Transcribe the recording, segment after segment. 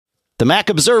The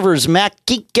Mac Observer's Mac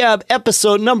Geek Gab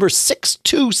episode number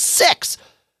 626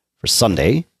 for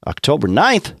Sunday, October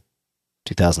 9th,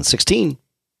 2016.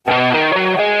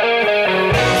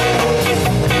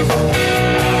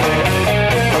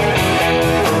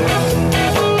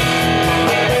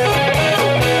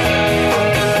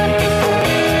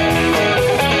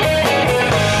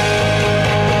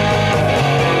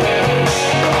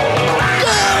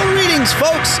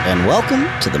 Folks, and welcome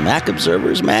to the Mac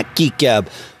Observer's Mac Geek Gab,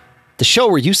 the show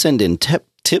where you send in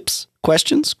tips,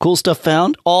 questions, cool stuff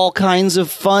found, all kinds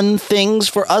of fun things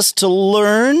for us to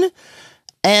learn.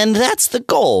 And that's the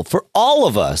goal for all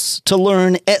of us, to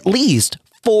learn at least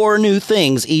 4 new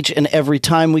things each and every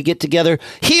time we get together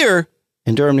here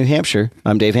in Durham, New Hampshire.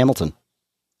 I'm Dave Hamilton.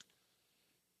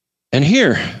 And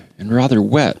here, in rather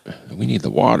wet, we need the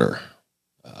water,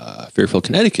 Fairfield,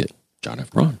 Connecticut, John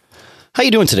F. Braun. How you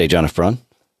doing today, John F. Braun?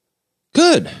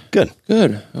 Good. Good.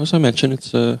 As I mentioned,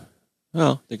 it's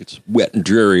I think it's wet and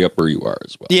dreary up where you are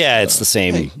as well. Yeah, it's the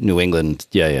same. New England.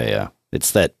 Yeah.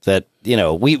 It's that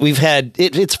we've had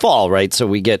it's fall, right? So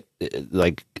we get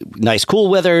like nice cool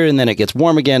weather, and then it gets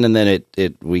warm again, and then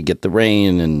we get the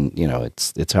rain, and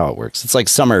it's how it works. It's like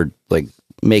summer, like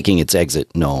making its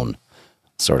exit known,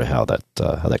 sort of how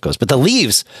that goes. But the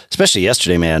leaves, especially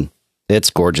yesterday, man, it's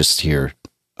gorgeous here.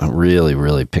 Really,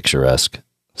 really picturesque.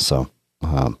 So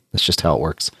that's just how it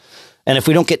works. And if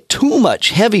we don't get too much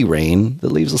heavy rain, the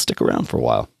leaves will stick around for a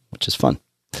while, which is fun.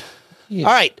 Yeah.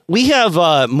 All right. We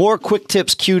have more quick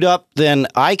tips queued up than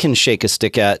I can shake a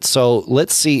stick at. So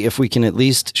let's see if we can at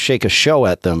least shake a show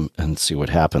at them and see what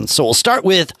happens. So we'll start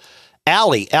with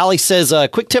Allie. Allie says,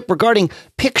 quick tip regarding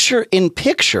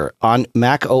picture-in-picture on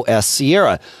Mac OS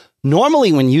Sierra.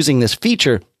 Normally, when using this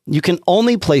feature, you can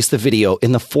only place the video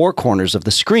in the 4 corners of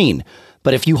the screen.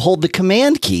 But if you hold the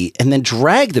command key and then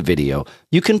drag the video,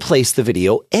 you can place the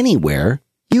video anywhere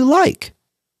you like,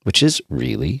 which is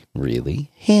really, really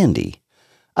handy.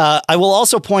 I will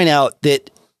also point out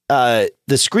that the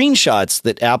screenshots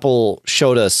that Apple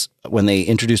showed us when they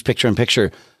introduced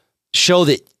picture-in-picture show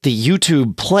that the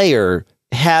YouTube player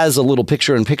has a little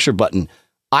picture-in-picture button.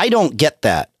 I don't get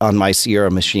that on my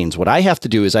Sierra machines. What I have to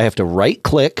do is I have to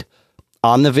right-click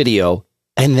on the video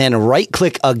and then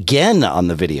right-click again on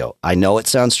the video. I know it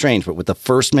sounds strange, but with the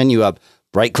first menu up,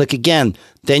 right-click again,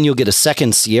 then you'll get a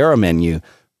second Sierra menu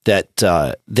that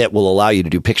will allow you to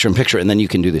do picture-in-picture, and then you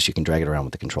can do this. You can drag it around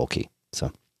with the control key.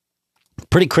 So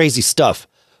pretty crazy stuff,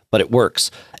 but it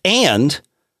works. And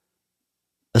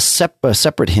a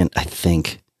separate hint, I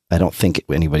don't think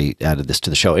anybody added this to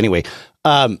the show. Anyway,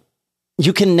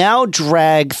 you can now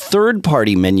drag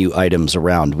third-party menu items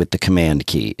around with the command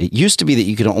key. It used to be that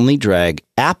you could only drag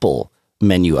Apple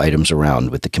menu items around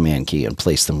with the command key and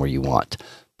place them where you want.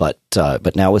 But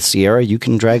now with Sierra, you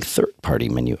can drag third-party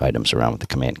menu items around with the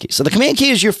command key. So the command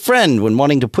key is your friend when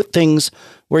wanting to put things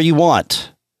where you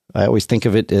want. I always think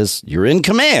of it as you're in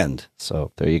command.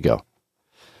 So there you go.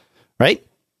 Right?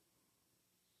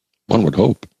 One would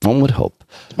hope.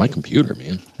 It's my computer,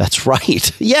 man. That's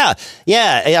right. Yeah.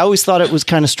 I always thought it was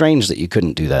kind of strange that you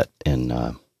couldn't do that in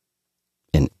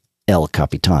El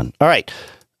Capitan. All right.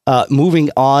 Moving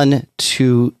on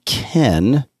to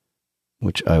Ken,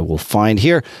 which I will find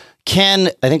here. Ken,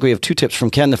 I think we have 2 tips from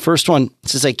Ken. The first one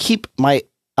says, I keep my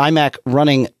iMac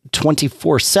running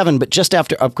 24/7, but just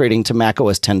after upgrading to Mac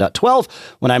OS 10.12,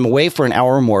 when I'm away for an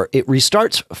hour or more, it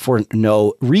restarts for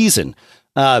no reason.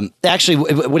 Actually,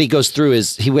 what he goes through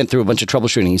is he went through a bunch of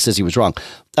troubleshooting. He says he was wrong.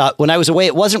 When I was away,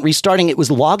 it wasn't restarting. It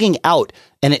was logging out,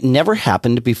 and it never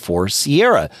happened before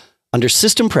Sierra. Under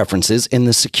system preferences in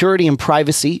the security and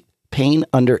privacy pane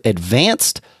under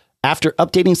advanced, after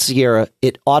updating Sierra,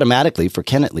 it automatically, for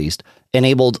Ken at least,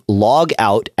 enabled log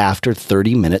out after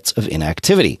 30 minutes of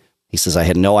inactivity. He says, I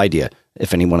had no idea.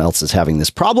 If anyone else is having this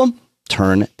problem,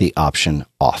 turn the option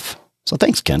off. So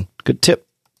thanks, Ken. Good tip.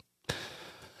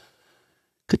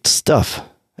 Good stuff.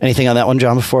 Anything on that one,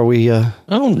 John, before we... Oh,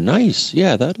 nice.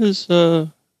 Yeah, that is...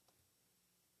 that's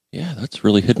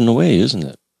really hidden away, isn't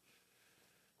it?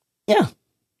 Yeah.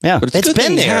 But it's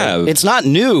been there. It's not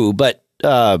new, but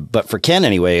for Ken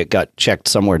anyway, it got checked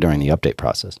somewhere during the update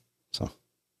process. So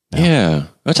yeah.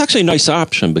 That's actually a nice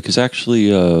option because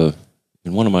actually in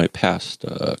one of my past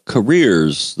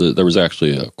careers, there was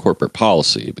actually a corporate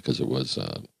policy because it was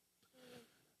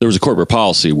there was a corporate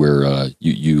policy where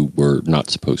you were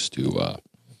not supposed to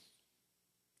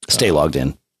stay logged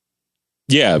in.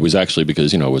 Yeah, it was actually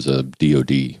because, it was a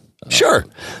DOD sure,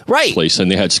 right. place,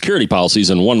 and they had security policies,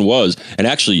 and one was, and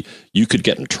actually you could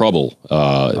get in trouble.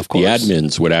 Of course. The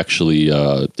admins would actually,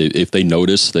 if they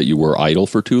noticed that you were idle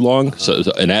for too long, so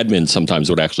an admin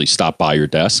sometimes would actually stop by your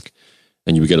desk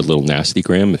and you would get a little nasty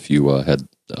gram if you had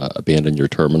abandoned your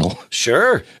terminal.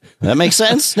 Sure. That makes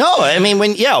sense. No, I mean,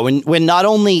 when not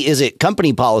only is it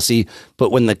company policy,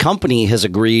 but when the company has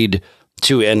agreed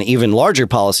to an even larger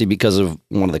policy because of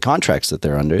one of the contracts that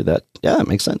they're under, that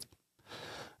makes sense.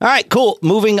 All right, cool.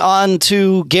 Moving on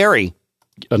to Gary.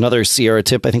 Another Sierra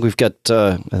tip. I think we've got,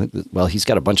 he's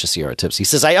got a bunch of Sierra tips. He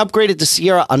says, I upgraded to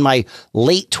Sierra on my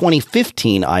late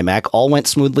 2015 iMac. All went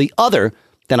smoothly other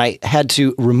than I had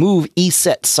to remove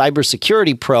ESET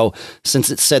Cybersecurity Pro since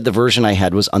it said the version I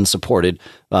had was unsupported.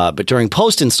 But during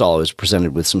post-install, I was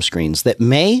presented with some screens that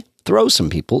may throw some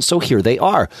people. So here they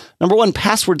are. Number one,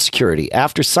 password security.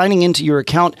 After signing into your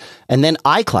account and then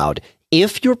iCloud,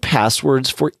 if your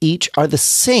passwords for each are the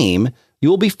same, you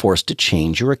will be forced to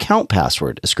change your account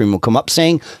password. A screen will come up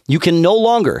saying you can no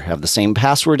longer have the same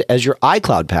password as your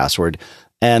iCloud password,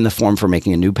 and the form for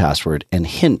making a new password and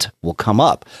hint will come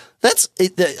up.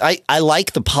 I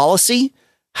like the policy.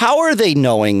 How are they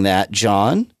knowing that,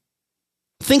 John?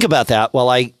 Think about that while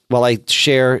I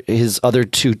share his other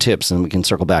two tips, and we can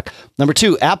circle back. Number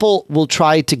two, Apple will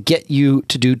try to get you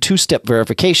to do two-step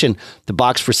verification. The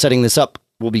box for setting this up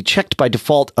will be checked by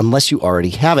default unless you already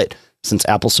have it. Since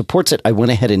Apple supports it, I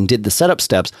went ahead and did the setup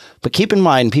steps, but keep in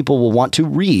mind, people will want to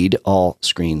read all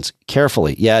screens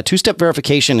carefully. Yeah, two-step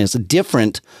verification is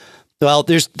different. Well,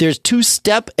 there's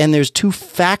two-step and there's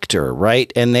two-factor,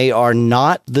 right? And they are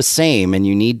not the same, and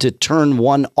you need to turn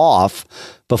one off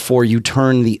before you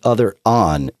turn the other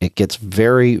on. It gets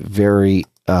very, very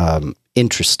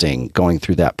interesting going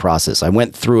through that process. I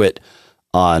went through it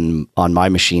on my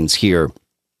machines here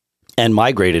and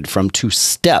migrated from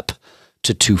two-step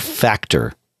to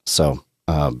two-factor. So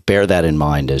bear that in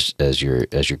mind as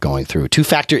you're going through.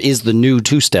 Two-factor is the new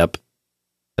two-step,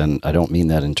 and I don't mean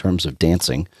that in terms of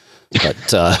dancing,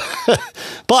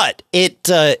 but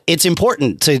it's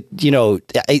important to,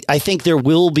 I think there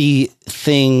will be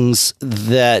things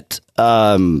that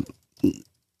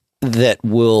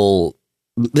will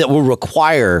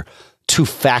require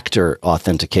two-factor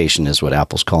authentication, is what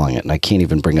Apple's calling it, and I can't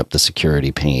even bring up the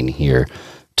security pane here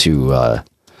to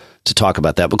talk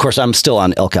about that. But of course, I'm still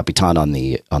on El Capitan on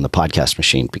the podcast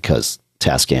machine because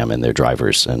Tascam and their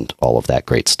drivers and all of that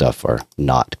great stuff are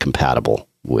not compatible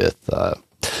with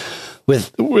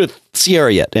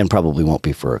Sierra yet, and probably won't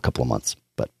be for a couple of months.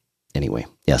 But anyway,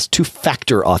 yes,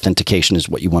 two-factor authentication is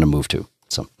what you want to move to.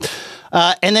 So,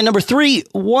 and then number three,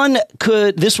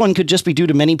 this one could just be due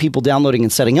to many people downloading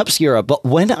and setting up Sierra. But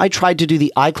when I tried to do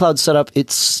the iCloud setup,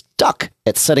 it stuck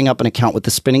at setting up an account with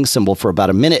the spinning symbol for about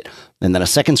a minute. And then a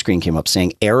second screen came up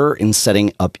saying error in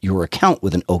setting up your account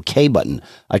with an OK button.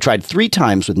 I tried 3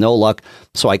 times with no luck.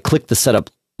 So I clicked the setup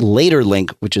later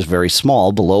link, which is very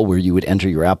small below where you would enter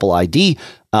your Apple ID.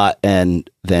 And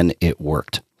then it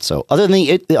worked. So other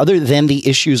than the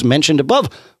issues mentioned above,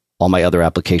 all my other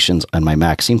applications on my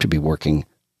Mac seem to be working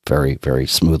very, very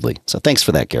smoothly. So thanks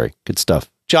for that, Gary. Good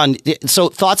stuff. John, so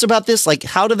thoughts about this? Like,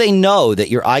 how do they know that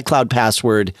your iCloud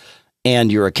password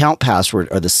and your account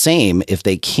password are the same if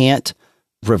they can't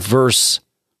reverse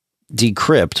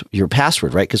decrypt your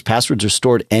password, right? Because passwords are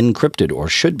stored encrypted, or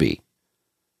should be,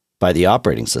 by the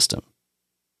operating system.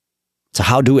 So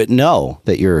how do it know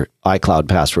that your iCloud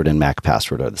password and Mac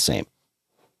password are the same?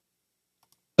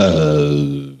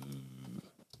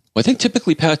 I think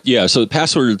typically, so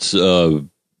passwords are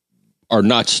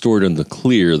not stored in the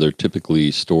clear. They're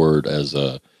typically stored as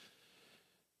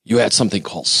you add something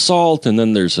called salt, and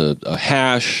then there's a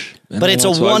hash. But it's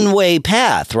a one-way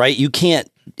path, right? You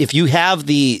can't, if you have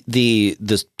the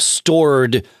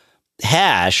stored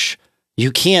hash,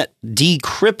 you can't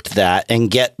decrypt that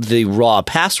and get the raw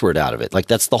password out of it. Like,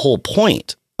 that's the whole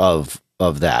point of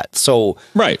that. So,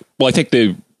 right. Well, I think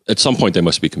at some point they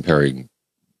must be comparing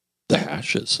the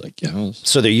hashes, I guess.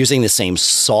 So they're using the same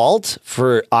salt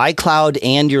for iCloud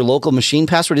and your local machine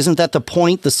password. Isn't that the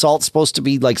point? The salt's supposed to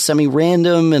be like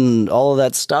semi-random and all of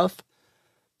that stuff,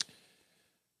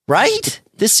 right?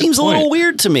 This seems a little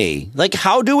weird to me. Like,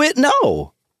 how do it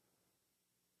know?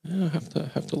 Yeah, I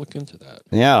have to look into that.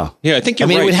 Yeah, I think you're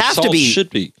right. It would have to be. Should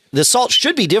be. The salt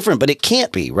should be different, but it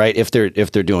can't be, right? If they're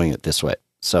doing it this way.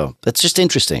 So that's just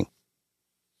interesting.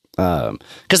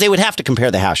 Because they would have to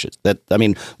compare the hashes.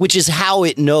 Which is how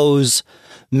it knows.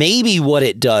 Maybe what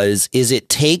it does is it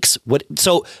takes what.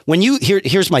 So when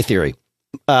here's my theory.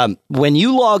 When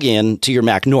you log in to your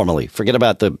Mac normally, forget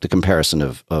about the comparison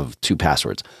of two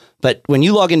passwords. But when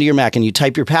you log into your Mac and you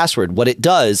type your password, what it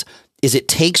does is it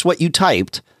takes what you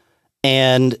typed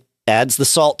and adds the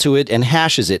salt to it and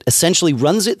hashes it, essentially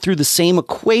runs it through the same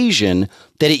equation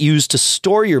that it used to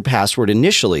store your password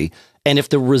initially. And if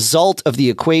the result of the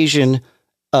equation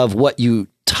of what you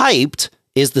typed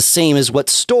is the same as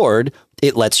what's stored,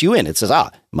 it lets you in. It says,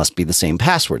 it must be the same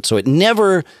password. So it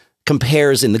never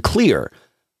compares in the clear.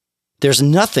 There's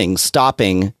nothing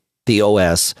stopping the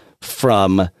OS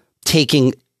from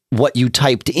taking what you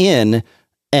typed in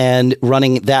and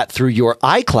running that through your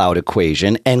iCloud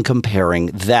equation and comparing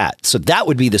that. So that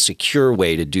would be the secure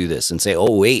way to do this and say,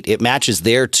 oh, wait, it matches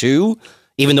there too,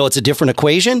 even though it's a different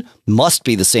equation, must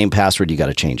be the same password. You got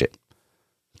to change it.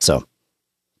 So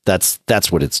that's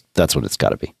what it's got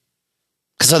to be.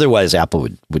 Because otherwise Apple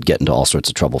would get into all sorts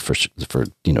of trouble for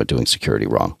doing security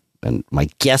wrong. And my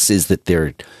guess is that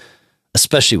they're,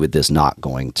 especially with this, not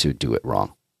going to do it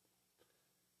wrong.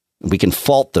 We can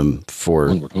fault them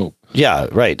for, yeah,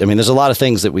 right. I mean, there's a lot of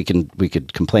things that we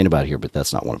could complain about here, but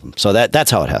that's not one of them. So that's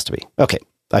how it has to be. Okay,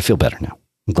 I feel better now.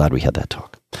 I'm glad we had that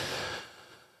talk.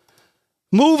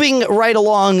 Moving right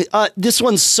along, this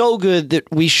one's so good that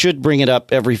we should bring it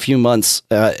up every few months,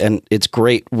 and it's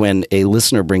great when a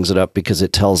listener brings it up because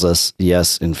it tells us,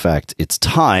 yes, in fact, it's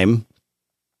time.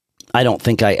 I don't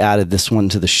think I added this one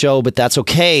to the show, but that's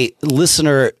okay.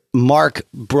 Listener Mark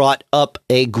brought up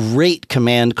a great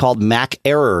command called Mac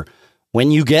error.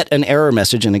 When you get an error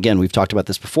message, and again, we've talked about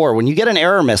this before, when you get an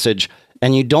error message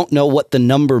and you don't know what the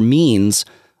number means,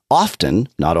 often,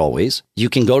 not always, you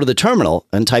can go to the terminal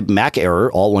and type Mac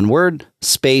error, all one word,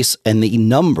 space, and the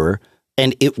number,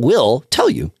 and it will tell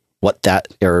you what that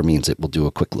error means. It will do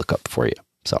a quick lookup for you.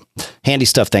 So handy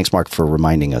stuff. Thanks, Mark, for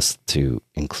reminding us to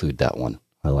include that one.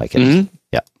 I like it. Mm-hmm.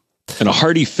 Yeah. And a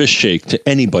hearty fish shake to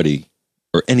anybody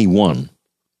or anyone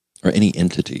or any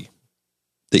entity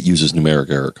that uses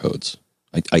numeric error codes.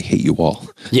 I hate you all.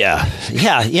 Yeah.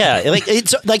 Like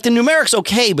it's like the numeric's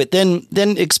okay, but then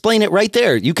explain it right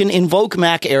there. You can invoke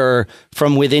Mac error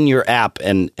from within your app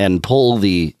and pull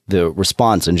the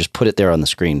response and just put it there on the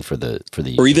screen for the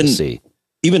user to see.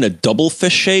 Even a double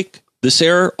fish shake. This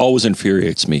error always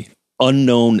infuriates me.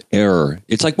 Unknown error.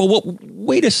 It's like, well,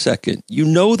 wait a second. You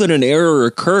know that an error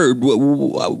occurred.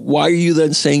 Why are you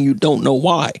then saying you don't know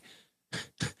why?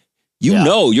 You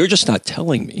know, you're just not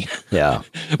telling me. Yeah.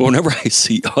 Whenever I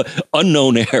see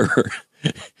unknown error,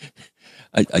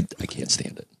 I can't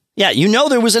stand it. Yeah, you know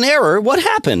there was an error. What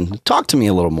happened? Talk to me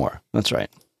a little more. That's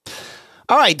right.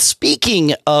 All right.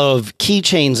 Speaking of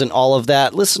keychains and all of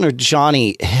that, listener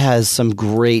Johnny has some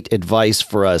great advice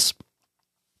for us.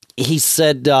 He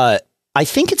said, I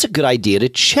think it's a good idea to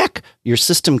check your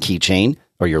system keychain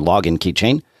or your login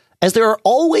keychain, as there are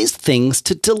always things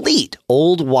to delete.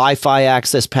 Old Wi-Fi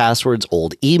access passwords,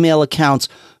 old email accounts.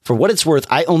 For what it's worth,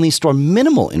 I only store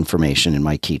minimal information in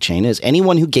my keychain, as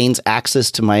anyone who gains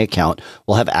access to my account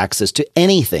will have access to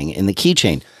anything in the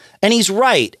keychain. And he's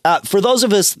right. For those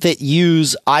of us that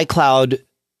use iCloud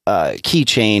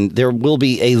keychain, there will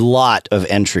be a lot of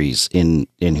entries in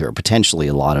here, potentially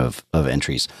a lot of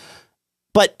entries.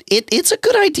 But it's a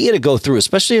good idea to go through,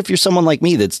 especially if you're someone like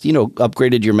me that's,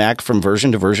 upgraded your Mac from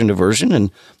version to version to version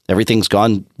and everything's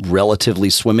gone relatively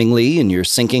swimmingly and you're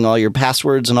syncing all your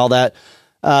passwords and all that.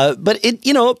 But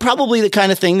probably the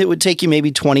kind of thing that would take you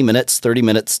maybe 20 minutes, 30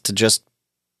 minutes to just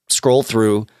scroll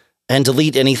through and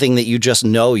delete anything that you just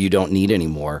know you don't need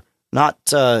anymore. Not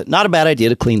a bad idea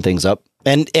to clean things up.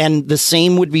 And the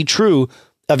same would be true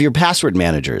of your password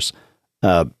managers.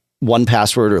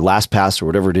 1Password or LastPass or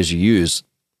whatever it is you use,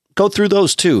 go through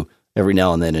those too every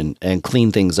now and then and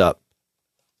clean things up.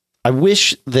 I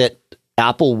wish that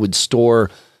Apple would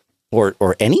store,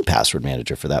 or any password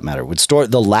manager for that matter, would store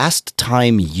the last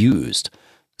time used.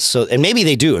 So, and maybe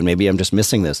they do, and maybe I'm just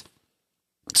missing this,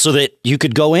 so that you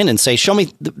could go in and say, show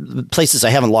me the places I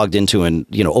haven't logged into in,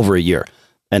 over a year.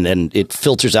 And then it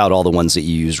filters out all the ones that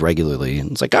you use regularly.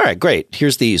 And it's like, all right, great.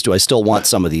 Here's these. Do I still want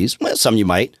some of these? Well, some you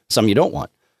might, some you don't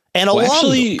want. And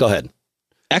go ahead.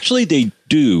 Actually, they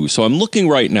do. So I'm looking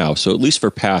right now. So at least for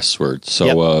passwords.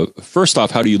 So first off,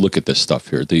 how do you look at this stuff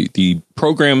here? The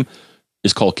program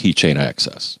is called Keychain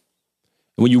Access.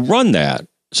 And when you run that,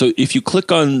 so if you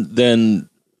click on then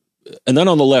on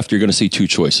the left, you're going to see two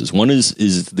choices. One is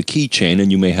the keychain, and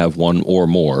you may have one or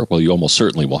more. Well, you almost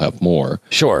certainly will have more.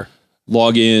 Sure.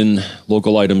 Login,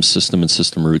 local items, system, and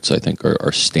system roots, I think,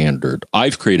 are standard.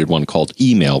 I've created one called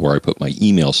email where I put my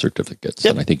email certificates.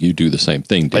 Yep. And I think you do the same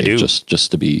thing, Dave, I do.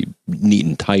 Just to be neat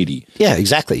and tidy. Yeah,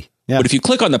 exactly. Yeah. But if you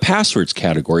click on the passwords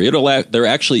category, there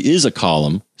actually is a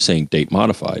column saying date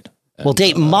modified. Well,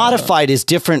 date modified is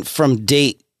different from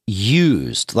date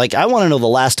used. Like, I want to know the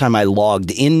last time I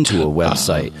logged into a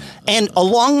website. And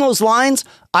along those lines,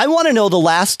 I want to know the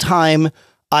last time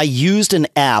I used an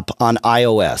app on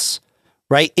iOS.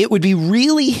 Right? It would be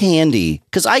really handy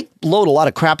because I load a lot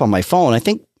of crap on my phone. I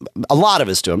think a lot of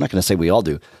us do. I'm not going to say we all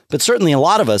do, but certainly a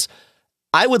lot of us.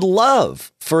 I would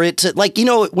love for it to, like,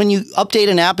 when you update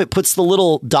an app, it puts the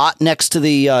little dot next to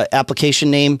the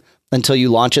application name until you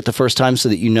launch it the first time so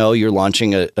that you're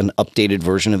launching an updated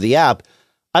version of the app.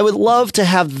 I would love to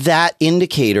have that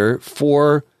indicator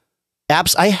for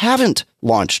apps I haven't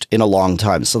launched in a long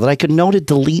time so that I could know to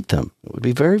delete them. It would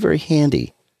be very, very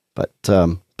handy. But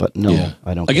no,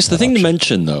 I don't. I guess the thing to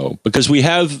mention, though, because we've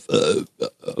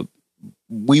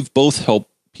both helped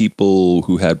people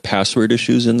who had password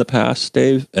issues in the past,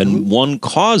 Dave, and one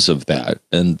cause of that,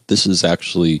 and this is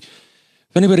actually,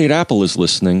 if anybody at Apple is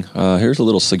listening, here's a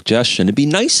little suggestion. It'd be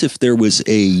nice if there was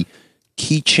a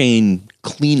keychain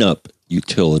cleanup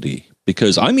utility,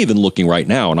 because I'm even looking right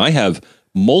now, and I have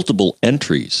multiple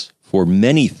entries for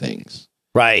many things.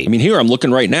 Right. I mean, here I'm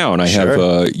looking right now, and I have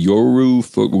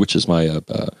Yoru, which is my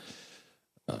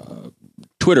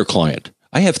Twitter client.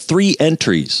 I have 3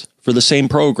 entries for the same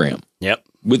program. Yep.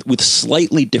 With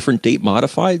slightly different date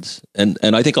modifieds. And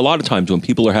I think a lot of times when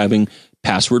people are having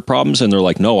password problems and they're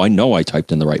like, no, I know I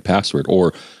typed in the right password,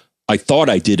 or I thought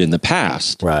I did in the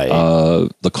past. Right.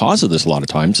 The cause of this a lot of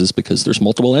times is because there's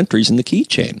multiple entries in the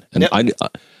keychain. And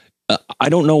I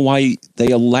don't know why they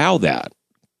allow that.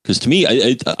 Because to me,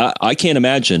 I can't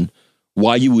imagine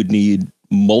why you would need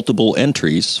multiple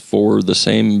entries for the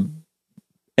same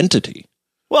entity.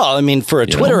 Well, I mean, for a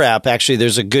Twitter app, actually,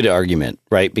 there's a good argument,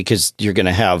 right? Because you're going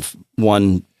to have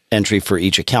one entry for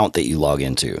each account that you log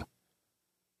into.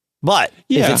 But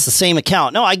if it's the same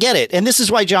account, no, I get it. And this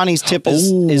is why Johnny's tip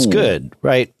is good,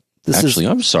 right?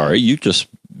 I'm sorry. You just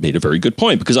made a very good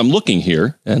point, because I'm looking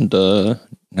here, and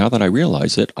now that I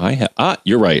realize it,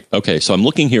 you're right. Okay, so I'm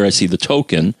looking here, I see the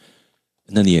token,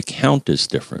 and then the account is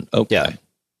different. Okay.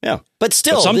 Yeah. But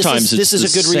still, sometimes this is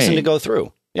a good reason to go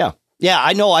through. Yeah. Yeah,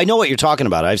 I know what you're talking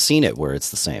about. I've seen it where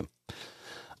it's the same.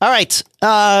 All right.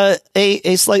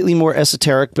 A slightly more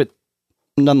esoteric, but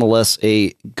nonetheless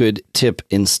a good tip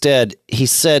instead. He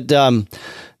said,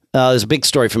 there's a big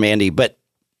story from Andy, but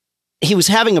he was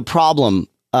having a problem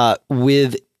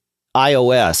with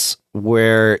iOS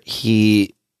where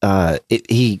he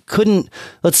couldn't,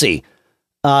 let's see.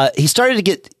 He started to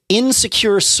get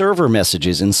insecure server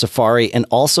messages in Safari and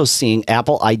also seeing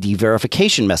Apple ID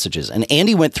verification messages. And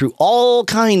Andy went through all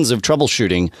kinds of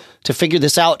troubleshooting to figure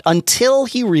this out until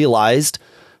he realized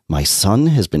my son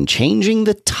has been changing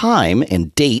the time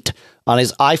and date on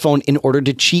his iPhone in order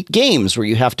to cheat games where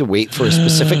you have to wait for a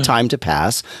specific time to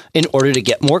pass in order to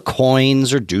get more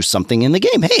coins or do something in the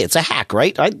game. Hey, it's a hack,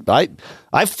 right?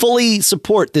 I fully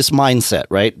support this mindset,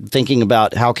 right? Thinking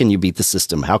about how can you beat the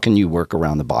system? How can you work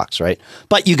around the box, right?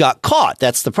 But you got caught.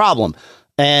 That's the problem.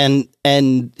 And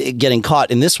getting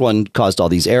caught in this one caused all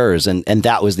these errors. And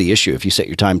that was the issue. If you set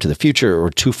your time to the future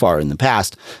or too far in the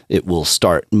past, it will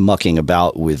start mucking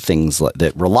about with things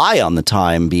that rely on the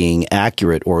time being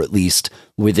accurate, or at least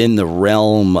within the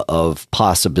realm of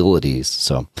possibilities.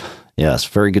 So, yes,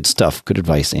 very good stuff. Good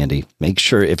advice, Andy. Make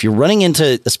sure if you're running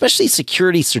into especially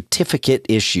security certificate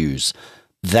issues,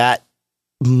 that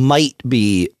might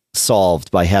be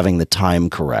solved by having the time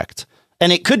correct.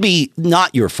 And it could be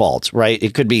not your fault, right?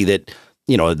 It could be that,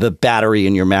 the battery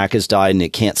in your Mac has died and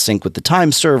it can't sync with the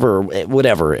time server, or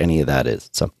whatever any of that is.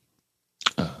 So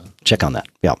check on that.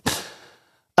 Yeah.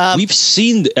 We've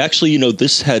seen, actually,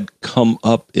 this had come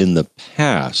up in the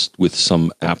past with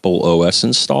some Apple OS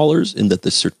installers, in that the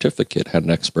certificate had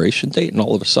an expiration date, and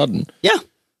all of a sudden,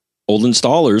 old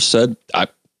installers said,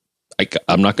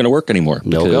 I'm not going to work anymore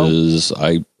because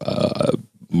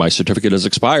my certificate has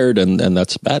expired, and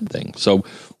that's a bad thing. So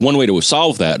one way to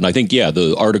solve that, and I think,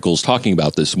 the article's talking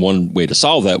about this, one way to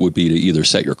solve that would be to either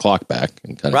set your clock back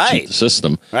and kind of cheat the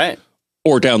system, right,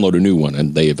 or download a new one.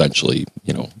 And they eventually,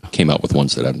 came out with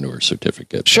ones that had a newer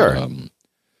certificate. Sure. I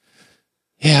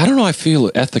don't know. I feel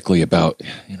ethically about,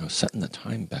 setting the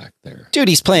time back there. Dude,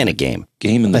 he's playing a game.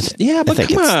 But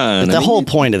come on. The whole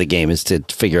point of the game is to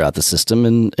figure out the system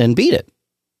and beat it.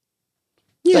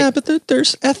 Yeah, but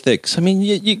there's ethics. I mean,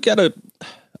 you gotta.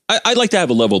 I'd like to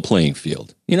have a level playing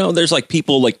field. There's like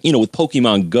people with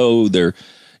Pokemon Go.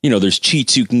 There's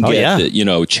cheats you can get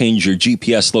that change your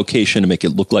GPS location to make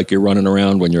it look like you're running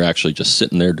around when you're actually just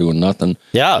sitting there doing nothing.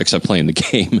 Yeah, except playing the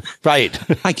game. Right.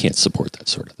 I can't support that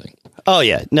sort of thing. Oh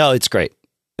yeah, no, it's great.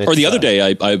 Or the other day,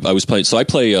 I was playing. So I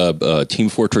play Team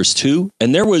Fortress 2,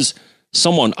 and there was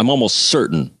someone. I'm almost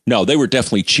certain. No, they were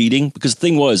definitely cheating, because the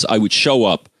thing was, I would show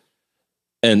up.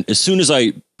 And as soon as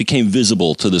I became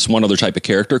visible to this one other type of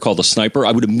character called a sniper,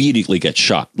 I would immediately get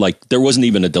shot. Like, there wasn't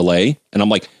even a delay. And I'm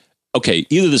like, okay,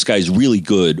 either this guy's really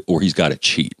good or he's got to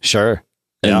cheat. Sure.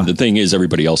 And the thing is,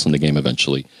 everybody else in the game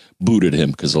eventually booted him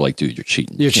because they're like, dude, you're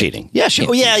cheating. You're cheating. Yeah, sure.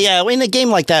 Oh, yeah. In a game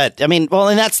like that, I mean, well,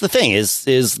 and that's the thing is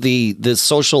the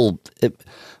social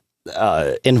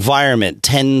environment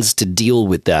tends to deal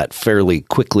with that fairly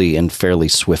quickly and fairly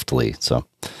swiftly. So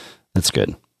that's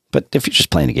good. But if you're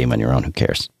just playing a game on your own, who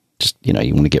cares? Just, you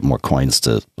want to get more coins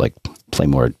to like play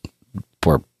more,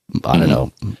 I don't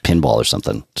know, pinball or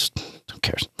something. Just who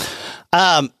cares?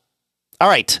 All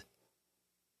right.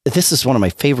 This is one of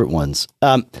my favorite ones.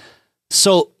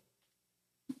 So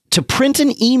to print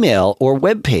an email or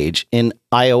web page in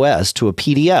iOS to a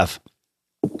PDF,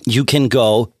 you can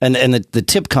go, and the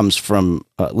tip comes from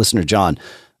listener John.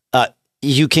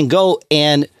 You can go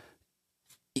and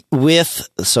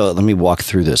so let me walk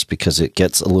through this because it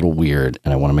gets a little weird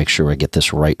and I want to make sure I get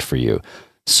this right for you.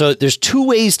 So there's two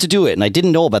ways to do it. And I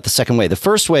didn't know about the second way. The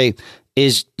first way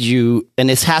is and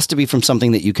this has to be from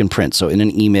something that you can print. So in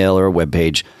an email or a web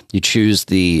page, you choose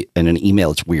in an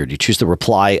email, it's weird. You choose the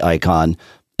reply icon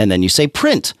and then you say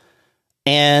print.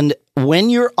 And when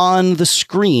you're on the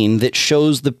screen that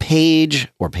shows the page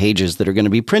or pages that are going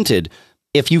to be printed,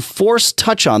 if you force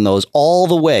touch on those all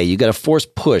the way, you got to force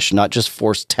push, not just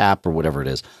force tap or whatever it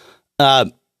is.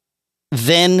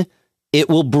 Then it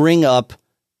will bring up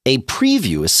a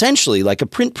preview, essentially like a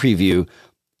print preview,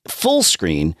 full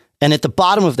screen. And at the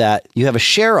bottom of that, you have a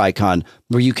share icon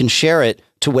where you can share it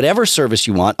to whatever service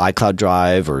you want, iCloud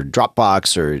Drive or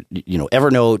Dropbox or,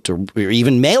 Evernote, or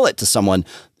even mail it to someone.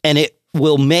 And it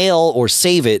will mail or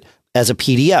save it as a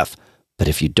PDF. But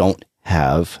if you don't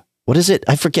have, what is it?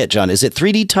 I forget, John. Is it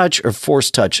 3D touch or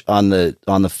force touch on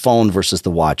the phone versus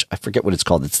the watch? I forget what it's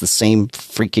called. It's the same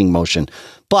freaking motion.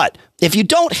 But if you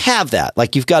don't have that,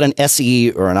 like you've got an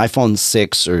SE or an iPhone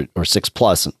 6 or 6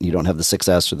 Plus, and you don't have the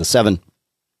 6S or the 7,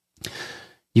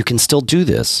 you can still do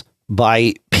this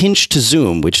by pinch to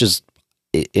zoom, which is,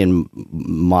 in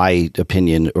my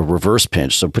opinion, a reverse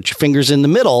pinch. So put your fingers in the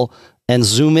middle and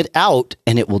zoom it out,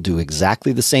 and it will do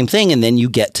exactly the same thing. And then you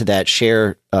get to that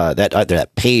share, that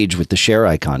page with the share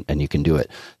icon, and you can do it.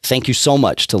 Thank you so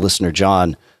much to listener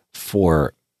John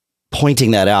for pointing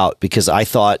that out, because I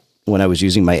thought when I was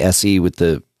using my SE with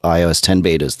the iOS 10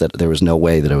 betas that there was no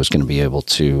way that I was going to be able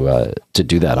to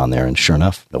do that on there. And sure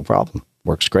enough, no problem.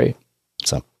 Works great.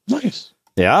 So nice.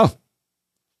 Yeah.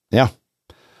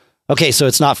 Okay, so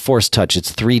it's not force touch,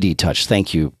 it's 3D touch.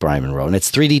 Thank you, Brian Monroe. And it's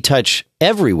 3D touch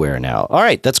everywhere now. All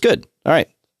right, that's good. All right.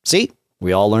 See,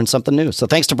 we all learned something new. So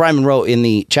thanks to Brian Monroe in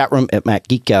the chat room at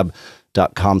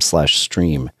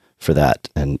macgeekgab.com/stream for that.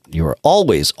 And you're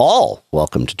always all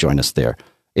welcome to join us there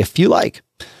if you like.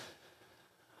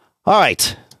 All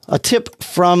right, a tip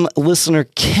from listener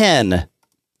Ken.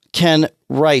 Ken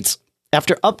writes,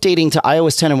 after updating to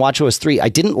iOS 10 and watchOS 3, I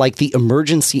didn't like the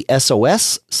emergency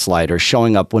SOS slider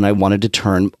showing up when I wanted to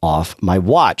turn off my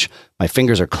watch. My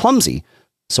fingers are clumsy,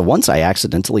 so once I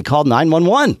accidentally called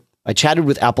 911. I chatted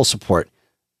with Apple support,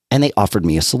 and they offered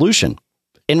me a solution.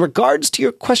 In regards to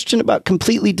your question about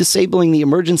completely disabling the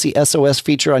emergency SOS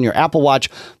feature on your Apple Watch,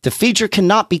 the feature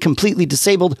cannot be completely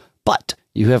disabled, but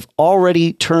you have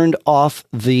already turned off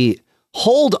the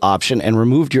hold option and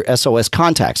removed your SOS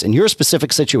contacts. In your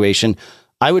specific situation,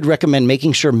 I would recommend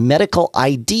making sure medical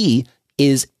ID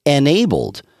is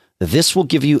enabled. This will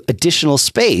give you additional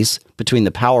space between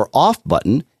the power off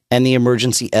button and the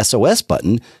emergency SOS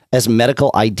button, as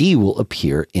medical ID will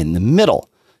appear in the middle.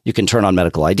 You can turn on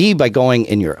medical ID by going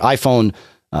in your iPhone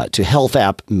to Health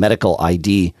app, medical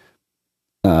ID.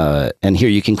 And here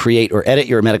you can create or edit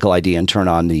your medical ID and turn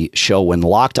on the show when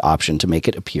locked option to make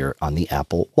it appear on the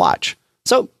Apple Watch.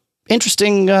 So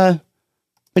interesting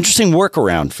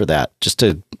workaround for that, just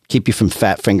to keep you from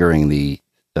fat fingering the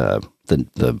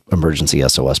emergency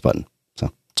SOS button.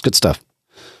 So it's good stuff.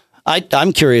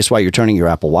 I'm curious why you're turning your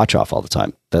Apple Watch off all the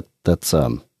time.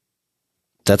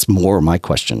 That's more my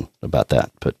question about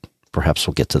that, but perhaps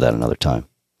we'll get to that another time.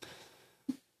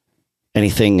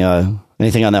 Anything on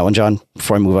that one, John,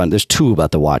 before I move on? There's two about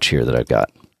the watch here that I've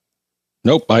got.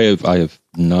 Nope. I have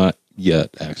not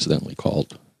yet accidentally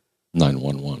called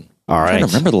 911. All right. I don't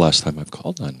remember the last time I've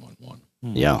called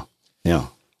 911. Yeah.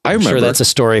 I remember. Sure, that's a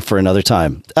story for another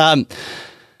time.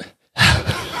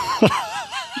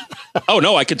 Oh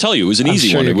no, I could tell you it was an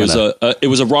easy one. It was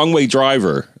a wrong way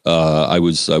driver. I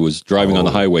was driving on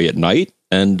the highway at night,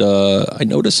 and I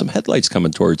noticed some headlights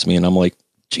coming towards me, and I'm like,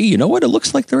 gee, you know what? It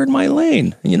looks like they're in my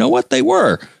lane. And you know what? They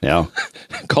were. Yeah.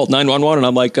 Called 911, and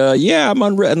I'm like, yeah, I'm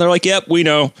on red. And they're like, yep, we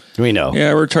know.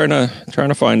 Yeah, we're trying to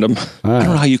find them. I don't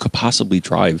know how you could possibly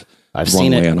drive the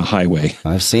wrong way on a highway.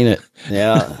 I've seen it.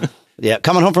 Yeah. Yeah.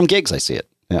 Coming home from gigs, I see it.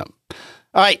 Yeah.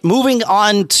 All right. Moving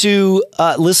on to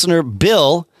listener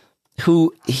Bill.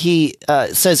 who he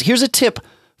says, here's a tip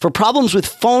for problems with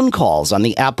phone calls on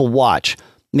the Apple Watch.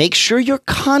 Make sure your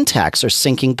contacts are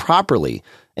syncing properly.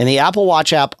 In the Apple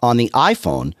Watch app on the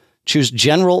iPhone, choose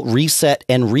General, Reset,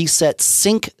 and Reset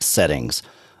Sync settings.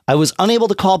 I was unable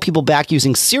to call people back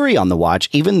using Siri on the watch,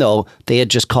 even though they had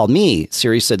just called me.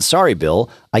 Siri said, sorry, Bill,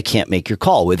 I can't make your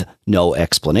call, with no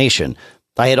explanation.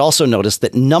 I had also noticed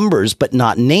that numbers but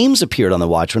not names appeared on the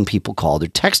watch when people called or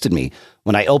texted me.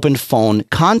 When I opened phone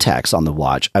contacts on the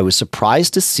watch, I was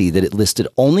surprised to see that it listed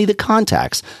only the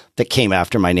contacts that came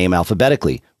after my name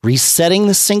alphabetically. Resetting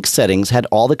the sync settings had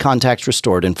all the contacts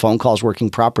restored and phone calls working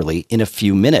properly in a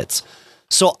few minutes.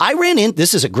 So I ran in,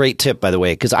 this is a great tip, by the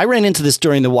way, because I ran into this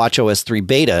during the watchOS 3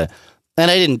 beta, and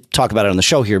I didn't talk about it on the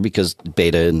show here because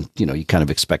beta, and you kind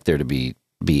of expect there to be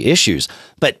issues.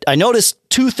 But I noticed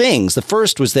two things. The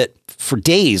first was that for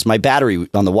days, my battery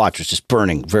on the watch was just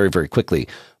burning very, very quickly.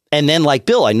 And then, like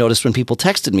Bill, I noticed when people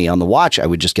texted me on the watch, I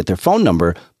would just get their phone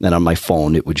number, and on my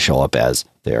phone, it would show up as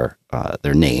their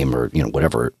name or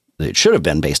whatever it should have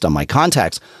been based on my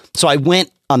contacts. So I went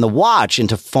on the watch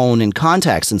into phone and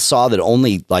contacts and saw that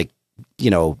only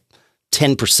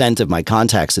 10% of my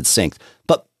contacts had synced.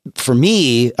 But for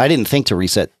me, I didn't think to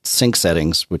reset sync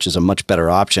settings, which is a much better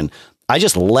option. I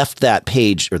just left that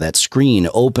page or that screen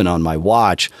open on my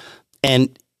watch,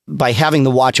 and by having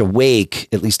the watch awake,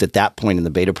 at least at that point in the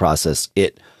beta process,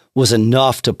 it was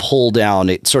enough to pull down.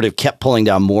 It sort of kept pulling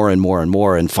down more and more and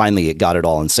more. And finally, it got it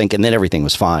all in sync, and then everything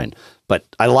was fine. But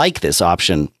I like this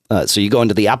option. So you go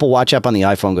into the Apple Watch app on the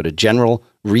iPhone, go to General,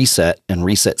 Reset, and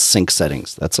Reset Sync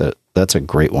Settings. That's a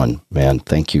great one, man.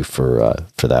 Thank you for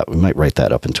that. We might write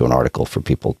that up into an article for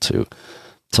people to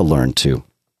learn too.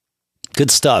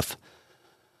 Good stuff.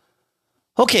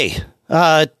 Okay.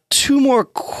 Two more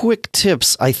quick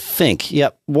tips, I think.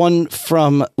 Yep. One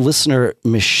from listener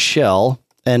Michelle.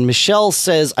 And Michelle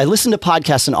says, I listen to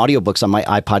podcasts and audiobooks on my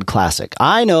iPod Classic.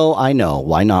 I know.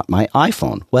 Why not my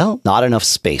iPhone? Well, not enough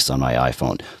space on my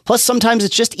iPhone. Plus, sometimes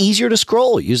it's just easier to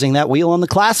scroll using that wheel on the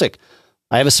Classic.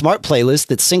 I have a smart playlist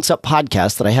that syncs up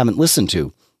podcasts that I haven't listened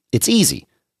to. It's easy.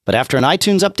 But after an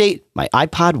iTunes update, my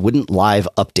iPod wouldn't live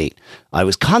update. I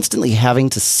was constantly having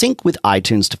to sync with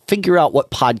iTunes to figure out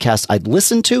what podcasts I'd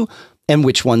listened to and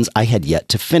which ones I had yet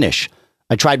to finish.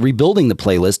 I tried rebuilding the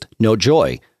playlist. No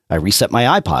joy. I reset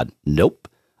my iPod. Nope.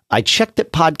 I checked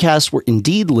that podcasts were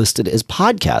indeed listed as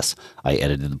podcasts. I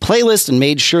edited the playlist and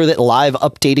made sure that live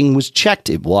updating was checked.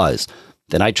 It was.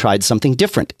 Then I tried something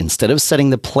different. Instead of setting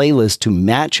the playlist to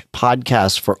match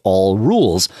podcasts for all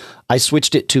rules, I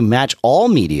switched it to match all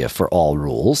media for all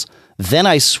rules. Then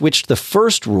I switched the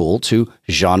first rule to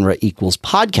genre equals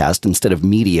podcast instead of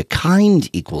media kind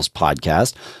equals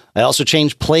podcast. I also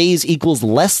changed plays equals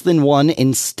less than 1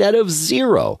 instead of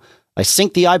 0. I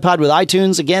synced the iPod with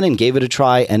iTunes again and gave it a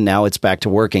try, and now it's back to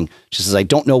working. She says, I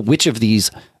don't know which of these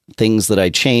things that I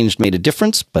changed made a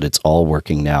difference, but it's all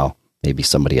working now. Maybe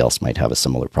somebody else might have a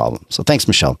similar problem. So thanks,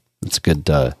 Michelle. That's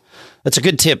a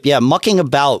good tip. Yeah, mucking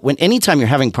about anytime you're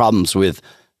having problems with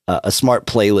a smart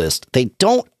playlist, they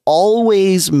don't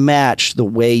always match the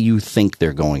way you think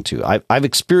they're going to. I've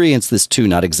experienced this too,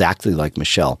 not exactly like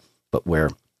Michelle, but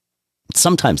where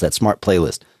sometimes that smart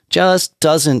playlist just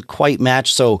doesn't quite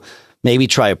match. So maybe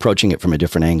try approaching it from a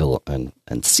different angle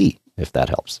and see if that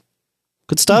helps.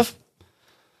 Good stuff.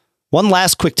 One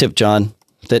last quick tip, John,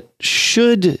 that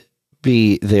should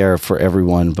be there for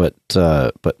everyone, but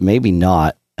maybe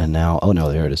not. And now, oh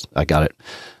no, there it is. I got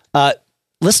it.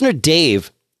 Listener Dave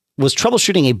was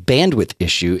troubleshooting a bandwidth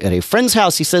issue at a friend's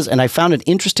house, he says, and I found an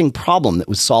interesting problem that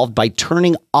was solved by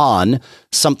turning on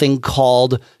something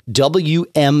called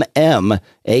WMM,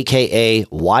 aka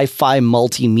Wi-Fi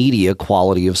Multimedia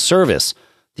Quality of Service.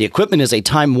 The equipment is a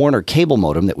Time Warner cable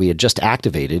modem that we had just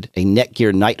activated, a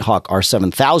Netgear Nighthawk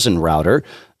R7000 router,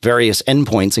 various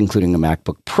endpoints, including the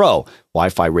MacBook Pro.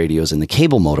 Wi-Fi radios in the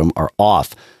cable modem are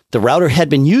off. The router had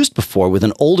been used before with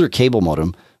an older cable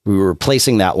modem. We were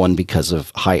replacing that one because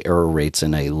of high error rates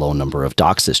and a low number of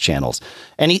DOCSIS channels.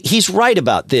 And he's right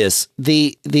about this.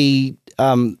 The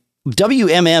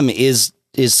WMM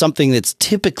is something that's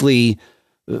typically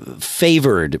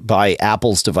favored by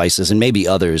Apple's devices and maybe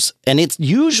others. And it's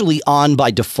usually on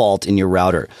by default in your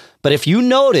router. But if you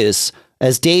notice,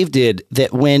 as Dave did,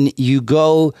 that when you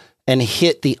go and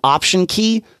hit the option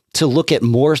key to look at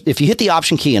more, if you hit the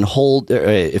option key and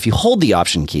if you hold the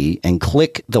option key and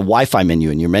click the Wi-Fi menu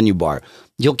in your menu bar,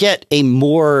 you'll get a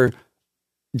more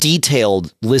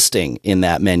detailed listing in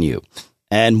that menu.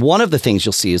 And one of the things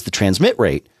you'll see is the transmit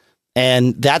rate.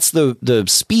 And that's the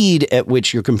speed at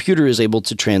which your computer is able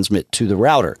to transmit to the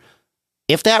router.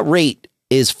 If that rate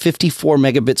is 54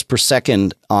 megabits per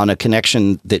second on a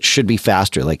connection that should be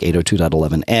faster, like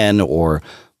 802.11n or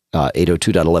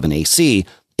 802.11ac,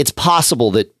 it's possible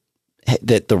that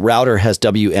the router has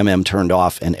WMM turned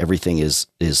off and everything is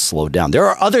slowed down. There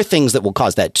are other things that will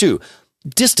cause that too.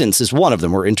 Distance is one of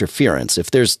them, or interference. If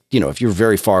there's, if you're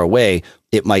very far away,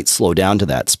 it might slow down to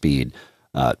that speed.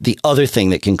 The other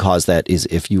thing that can cause that is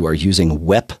if you are using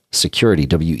WEP security,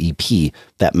 WEP,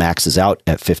 that maxes out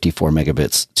at 54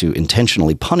 megabits to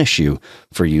intentionally punish you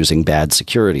for using bad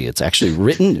security. It's actually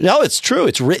written. No, it's true.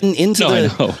 It's written into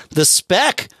the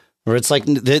spec, where it's like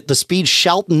the speed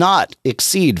shall not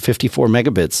exceed 54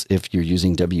 megabits if you're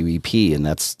using WEP. And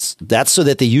that's so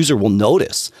that the user will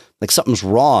notice like something's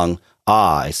wrong.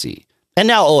 I see. And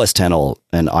now OS 10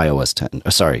 and iOS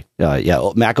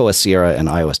 10, Mac OS Sierra and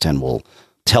iOS 10 will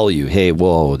tell you, hey,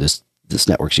 whoa, this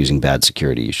network's using bad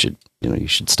security. You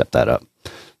should step that up.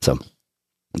 So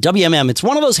WMM, it's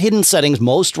one of those hidden settings.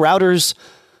 Most routers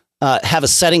have a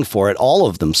setting for it. All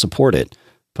of them support it.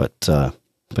 But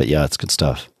yeah, it's good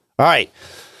stuff. All right.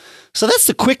 So that's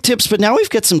the quick tips, but now we've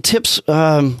got some tips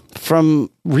from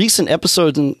recent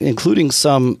episodes, including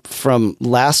some from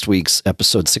last week's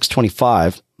episode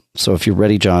 625. So if you're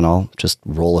ready, John, I'll just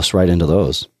roll us right into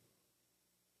those.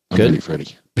 Good? I'm ready,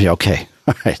 Freddie. Yeah, okay.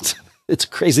 All right. It's a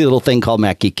crazy little thing called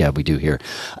Mac Geek Gab we do here.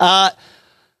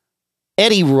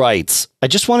 Eddie writes, I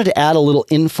just wanted to add a little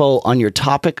info on your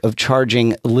topic of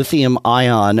charging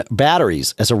lithium-ion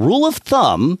batteries. As a rule of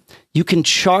thumb, you can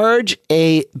charge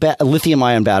a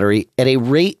lithium-ion battery at a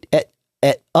rate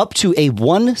at up to a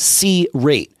 1C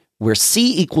rate, where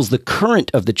C equals the current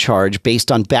of the charge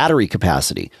based on battery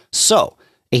capacity. So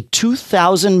a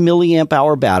 2,000 milliamp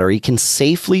hour battery can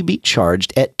safely be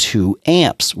charged at 2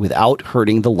 amps without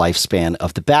hurting the lifespan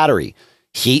of the battery.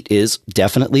 Heat is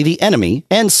definitely the enemy,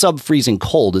 and sub-freezing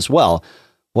cold as well.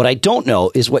 What I don't know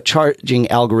is what charging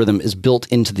algorithm is built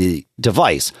into the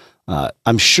device.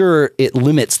 I'm sure it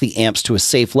limits the amps to a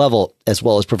safe level, as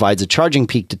well as provides a charging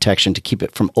peak detection to keep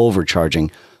it from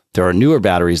overcharging. There are newer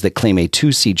batteries that claim a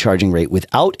 2C charging rate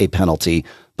without a penalty,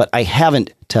 but I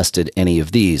haven't tested any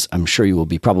of these. I'm sure you will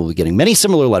be probably getting many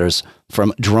similar letters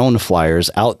from drone flyers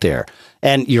out there.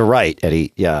 And you're right,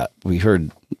 Eddie. Yeah, we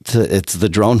heard it's the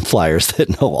drone flyers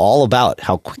that know all about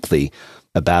how quickly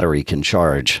a battery can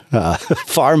charge,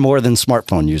 far more than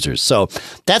smartphone users. So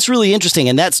that's really interesting.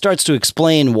 And that starts to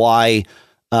explain why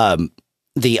the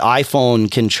iPhone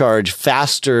can charge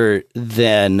faster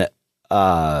than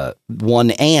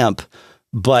 1 amp,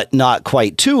 but not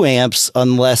quite 2 amps,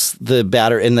 unless the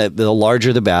battery, and the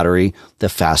larger the battery, the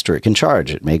faster it can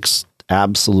charge. It makes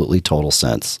absolutely total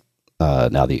sense now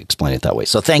that you explain it that way.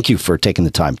 So thank you for taking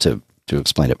the time to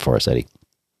explain it for us, Eddie.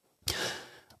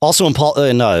 Also in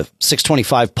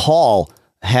 625, Paul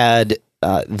had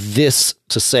this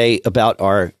to say about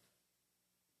our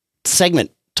segment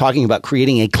talking about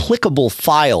creating a clickable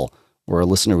file, where a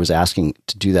listener was asking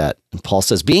to do that. And Paul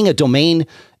says, being a domain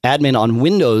admin on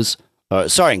Windows,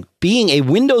 being a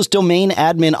Windows domain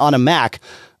admin on a Mac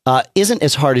isn't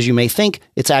as hard as you may think.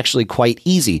 It's actually quite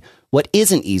easy. What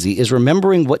isn't easy is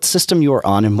remembering what system you're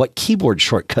on and what keyboard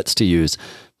shortcuts to use.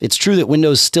 It's true that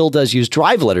Windows still does use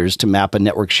drive letters to map a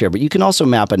network share, but you can also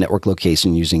map a network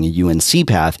location using a UNC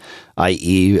path,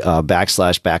 i.e.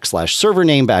 / server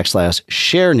name /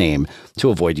 share name, to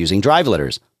avoid using drive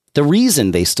letters. The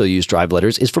reason they still use drive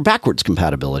letters is for backwards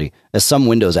compatibility, as some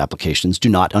Windows applications do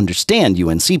not understand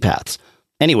UNC paths.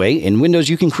 Anyway, in Windows,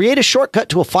 you can create a shortcut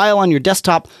to a file on your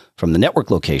desktop from the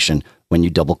network location. When you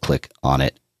double-click on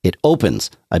it, it opens.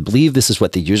 I believe this is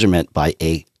what the user meant by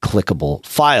a clickable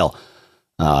file.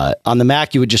 On the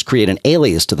Mac, you would just create an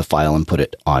alias to the file and put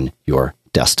it on your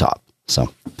desktop.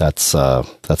 So that's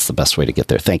the best way to get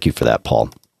there. Thank you for that,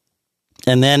 Paul.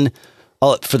 And then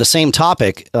for the same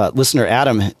topic, listener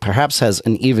Adam perhaps has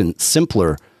an even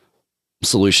simpler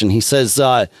solution. He says,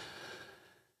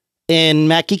 in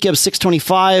Mac Geek Gab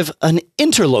 625, an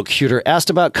interlocutor asked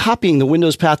about copying the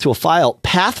Windows path to a file.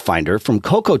 Pathfinder from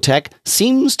Cocotech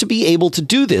seems to be able to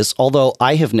do this, although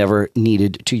I have never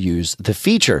needed to use the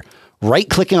feature.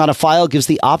 Right-clicking on a file gives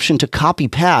the option to copy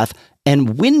path,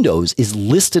 and Windows is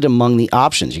listed among the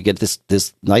options. You get this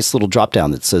nice little drop-down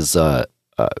that says,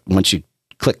 once you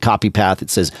click copy path,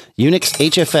 it says Unix,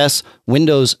 HFS,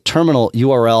 Windows, terminal,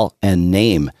 URL, and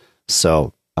name.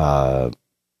 So,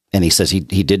 and he says he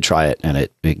did try it, and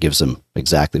it gives him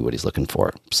exactly what he's looking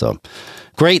for. So,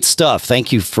 great stuff.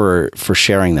 Thank you for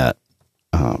sharing that,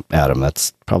 Adam.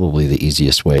 That's probably the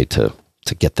easiest way to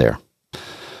get there.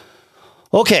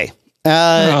 Okay.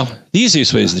 Well, the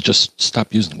easiest way is to just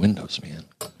stop using Windows, man.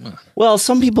 Well,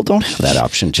 some people don't have that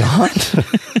option, John.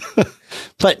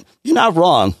 But you're not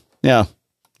wrong. Yeah.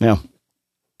 Yeah.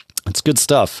 It's good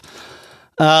stuff.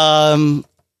 All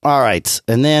right.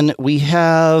 And then we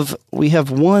have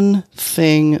one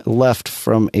thing left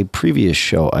from a previous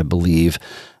show, I believe.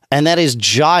 And that is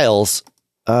Giles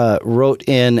wrote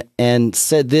in and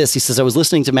said this. He says, I was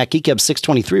listening to Mac Geek Gab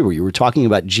 623 where you were talking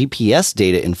about GPS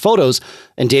data in photos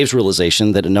and Dave's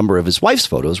realization that a number of his wife's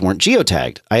photos weren't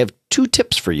geotagged. I have 2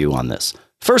 tips for you on this.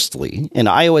 Firstly, in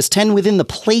iOS 10 within the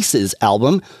Places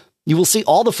album, you will see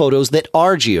all the photos that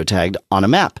are geotagged on a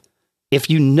map. If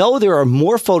you know there are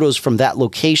more photos from that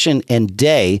location and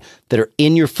day that are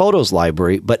in your photos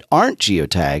library but aren't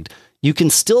geotagged, you can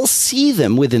still see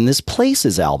them within this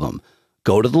Places album.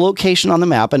 Go to the location on the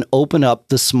map and open up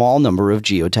the small number of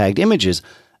geotagged images,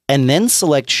 and then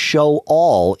select Show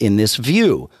All in this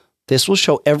view. This will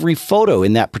show every photo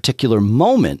in that particular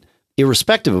moment,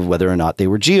 irrespective of whether or not they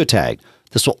were geotagged.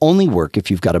 This will only work if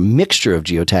you've got a mixture of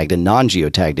geotagged and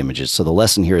non-geotagged images. So the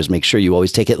lesson here is make sure you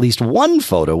always take at least one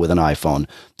photo with an iPhone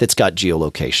that's got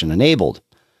geolocation enabled.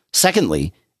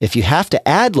 Secondly, if you have to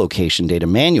add location data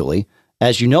manually,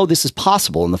 as you know, this is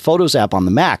possible in the Photos app on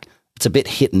the Mac. It's a bit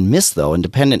hit and miss, though, and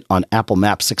dependent on Apple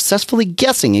Maps successfully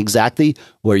guessing exactly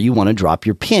where you want to drop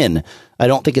your pin. I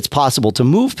don't think it's possible to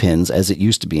move pins as it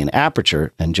used to be in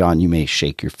Aperture. And John, you may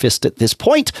shake your fist at this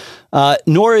point.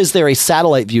 Nor is there a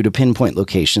satellite view to pinpoint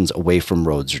locations away from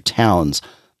roads or towns.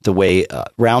 The way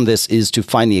around this is to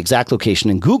find the exact location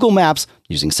in Google Maps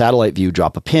using satellite view,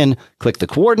 drop a pin, click the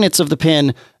coordinates of the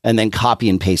pin, and then copy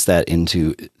and paste that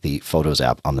into the Photos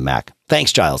app on the Mac.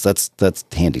 Thanks, Giles. That's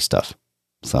handy stuff.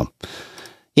 So,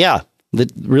 yeah,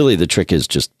 really the trick is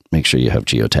just make sure you have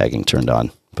geotagging turned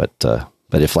on. But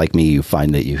if, like me, you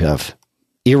find that you have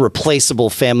irreplaceable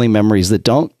family memories that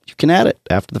don't, you can add it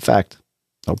after the fact.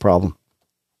 No problem.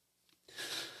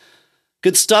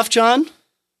 Good stuff, John.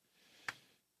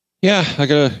 Yeah, I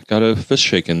got a fish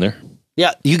shake in there.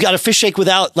 Yeah, you got a fish shake you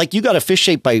got a fish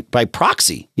shake by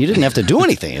proxy. You didn't have to do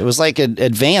anything. It was like an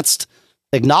advanced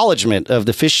acknowledgement of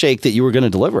the fish shake that you were going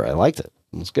to deliver. I liked it.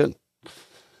 It was good.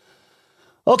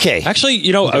 Okay. Actually,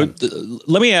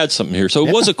 let me add something here. So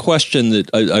it was a question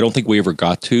that I don't think we ever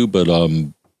got to, but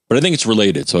I think it's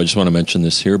related. So I just want to mention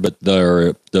this here. But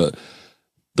the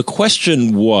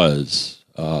question was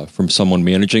from someone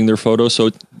managing their photos,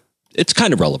 so it's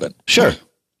kind of relevant. Sure.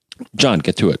 John,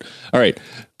 get to it. All right.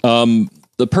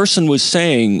 The person was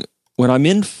saying, when I'm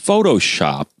in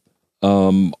Photoshop,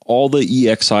 all the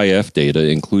EXIF data,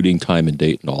 including time and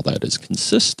date and all that, is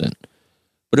consistent.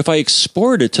 But if I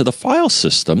export it to the file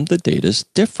system, the data is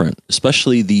different,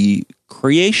 especially the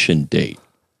creation date.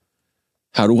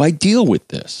 How do I deal with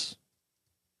this?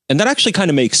 And that actually kind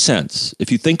of makes sense.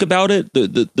 If you think about it,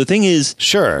 the thing is,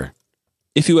 sure,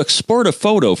 if you export a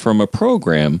photo from a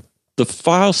program, the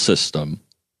file system,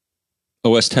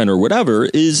 OS 10 or whatever,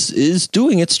 is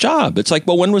doing its job. It's like,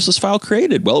 well, when was this file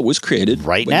created? Well, it was created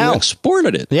right when now. You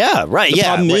exported it. Yeah, right. The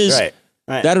problem is right.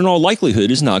 that in all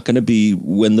likelihood is not going to be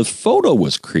when the photo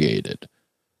was created.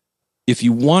 If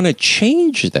you want to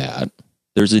change that,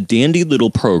 there's a dandy little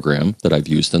program that I've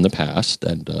used in the past,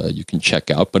 and you can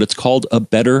check out, but it's called A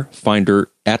Better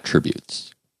Finder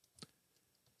Attributes.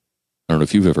 I don't know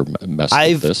if you've ever messed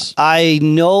with this. I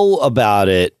know about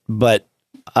it, but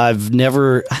I've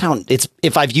never,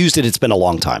 if I've used it, it's been a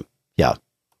long time. Yeah.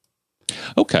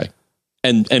 Okay.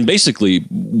 And basically,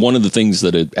 one of the things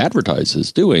that it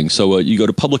advertises doing, so you go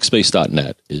to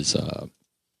publicspace.net is...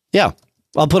 yeah,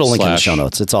 I'll put a link in the show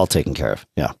notes. It's all taken care of.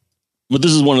 Yeah. But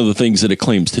this is one of the things that it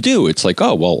claims to do. It's like,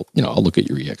 oh, well, I'll look at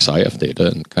your EXIF data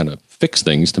and kind of fix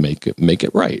things to make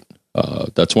it right.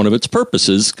 That's one of its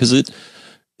purposes, because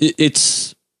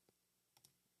it's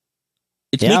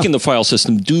making the file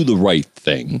system do the right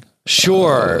thing.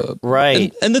 Sure,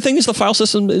 right. And the thing is, the file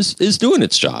system is doing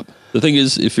its job. The thing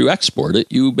is, if you export it,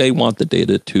 you may want the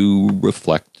data to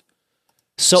reflect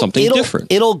something different.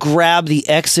 It'll grab the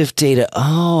EXIF data.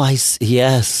 Oh, I see.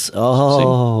 Yes.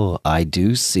 Oh, see? I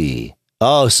do see.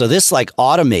 Oh, so this like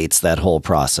automates that whole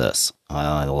process.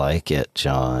 I like it,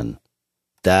 John.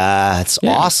 That's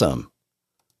awesome.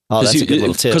 Oh, that's a good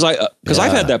little tip. Because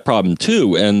I've had that problem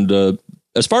too, and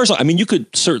as far as you could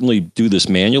certainly do this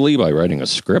manually by writing a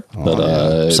script,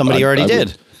 but somebody already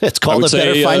did. It's called A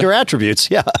Better Finder Attributes.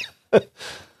 Yeah.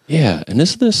 Yeah, and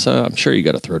is this? I'm sure you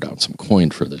got to throw down some coin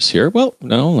for this here. Well,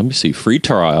 no, let me see. Free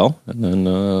trial, and then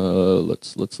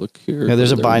let's look here. Yeah,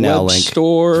 there's a buy now link.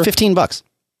 Store $15.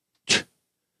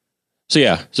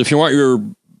 So if you want your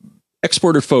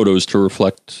exported photos to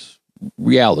reflect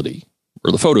reality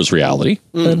or the photo's reality,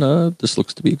 then this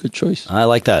looks to be a good choice. I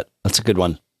like that. That's a good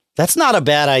one. That's not a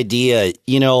bad idea.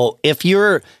 If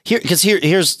you're here, because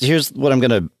here's what I'm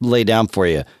going to lay down for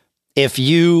you. If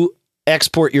you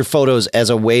export your photos as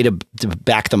a way to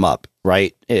back them up,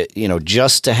 right?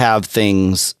 Just to have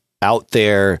things out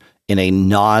there in a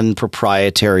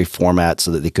non-proprietary format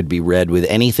so that they could be read with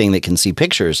anything that can see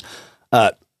pictures.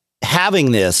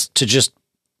 Having this to just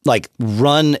like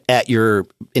run at your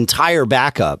entire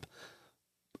backup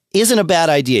isn't a bad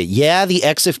idea. Yeah, the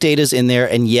EXIF data is in there.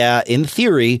 And yeah, in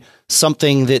theory,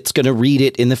 something that's going to read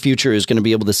it in the future is going to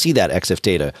be able to see that EXIF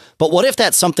data. But what if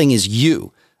that something is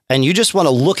you and you just want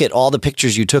to look at all the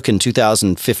pictures you took in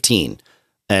 2015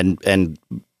 and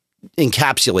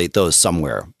encapsulate those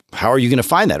somewhere? How are you going to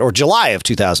find that? Or July of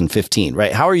 2015,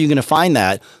 right? How are you going to find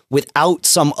that without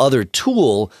some other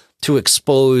tool to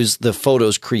expose the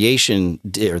photo's creation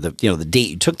or the date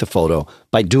you took the photo?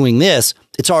 By doing this,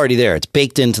 it's already there. It's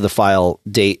baked into the file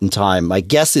date and time. My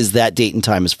guess is that date and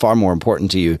time is far more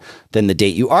important to you than the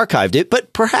date you archived it,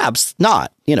 but perhaps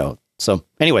not, So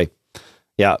anyway,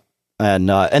 yeah. And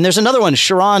there's another one,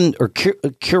 Sharon or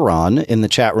Kiran in the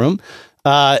chat room.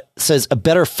 Says a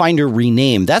better finder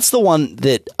rename. That's the one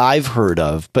that I've heard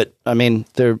of, but I mean,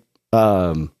 they're,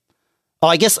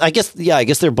 I guess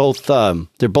they're both from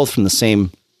the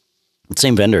same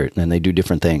vendor and they do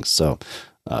different things. So,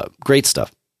 great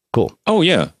stuff. Cool. Oh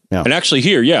yeah. And actually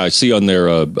here, I see on there,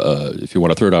 if you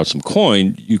want to throw down some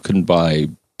coin, you can buy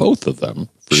both of them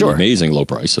for an amazing low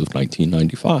price of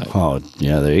 $19.95. Oh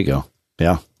yeah. There you go.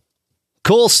 Yeah.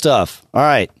 Cool stuff. All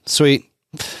right. Sweet.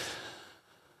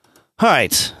 All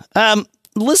right.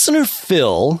 Listener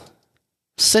Phil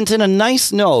sent in a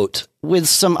nice note with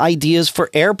some ideas for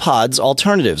AirPods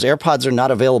alternatives. AirPods are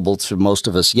not available to most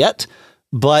of us yet,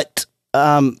 but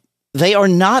they are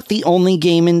not the only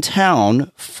game in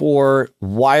town for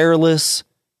wireless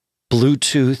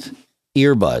Bluetooth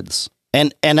earbuds.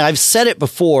 And I've said it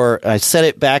before. I said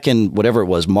it back in whatever it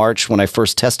was, March, when I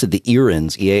first tested the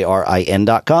Earins,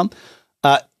 EARIN.com.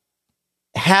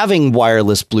 Having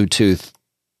wireless Bluetooth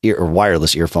or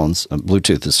wireless earphones.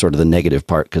 Bluetooth is sort of the negative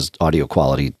part because audio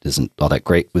quality isn't all that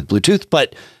great with Bluetooth.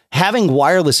 But having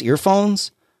wireless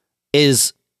earphones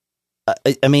is,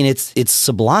 it's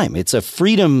sublime. It's a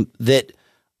freedom that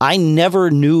I never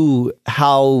knew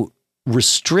how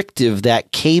restrictive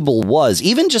that cable was.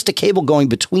 Even just a cable going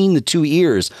between the two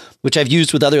ears, which I've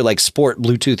used with other like sport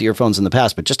Bluetooth earphones in the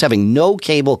past. But just having no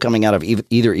cable coming out of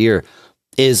either ear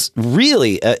is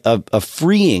really a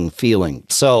freeing feeling.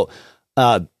 So,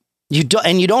 you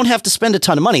don't have to spend a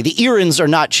ton of money. The Earins are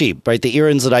not cheap, right? The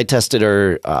Earins that I tested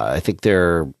are, I think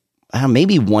they're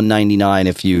maybe $199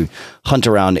 if you hunt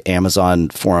around Amazon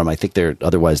for them. I think they're like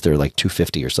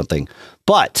 $250 or something.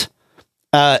 But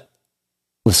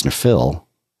listener Phil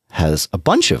has a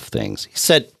bunch of things. He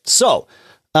said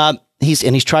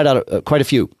he's tried out quite a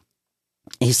few.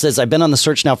 He says, I've been on the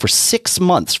search now for 6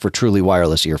 months for truly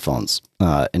wireless earphones.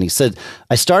 And he said,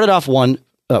 I started off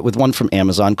with one from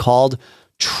Amazon called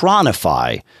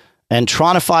Tronify. And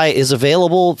Tronify is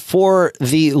available for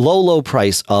the low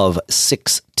price of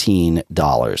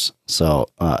 $16. So,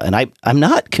 and I'm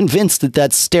not convinced that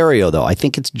that's stereo, though. I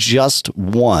think it's just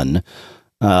one.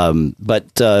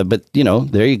 But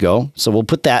there you go. So we'll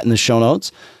put that in the show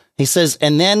notes. He says,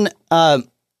 and then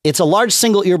it's a large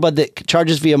single earbud that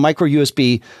charges via micro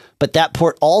USB, but that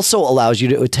port also allows you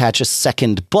to attach a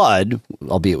second bud,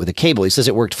 albeit with a cable. He says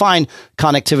it worked fine.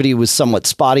 Connectivity was somewhat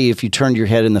spotty if you turned your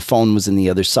head and the phone was in the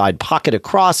other side pocket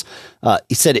across.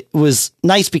 He said it was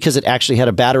nice because it actually had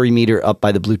a battery meter up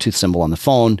by the Bluetooth symbol on the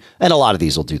phone, and a lot of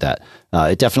these will do that.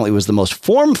 It definitely was the most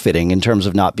form-fitting in terms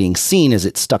of not being seen as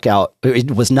it stuck out. It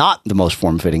was not the most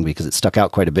form-fitting because it stuck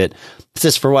out quite a bit. It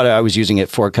says for what I was using it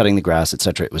for, cutting the grass,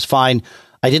 etc., it was fine.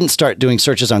 I didn't start doing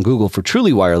searches on Google for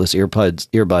truly wireless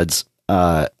earbuds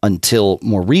until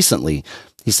more recently.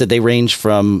 He said they range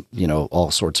from,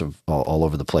 all sorts of all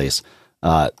over the place.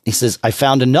 He says, I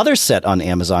found another set on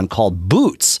Amazon called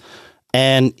Boots.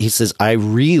 And he says, I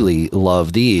really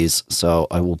love these. So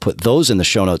I will put those in the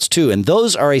show notes too. And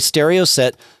those are a stereo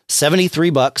set,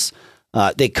 $73.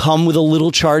 They come with a little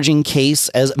charging case,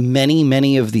 as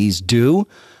many of these do.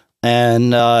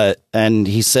 And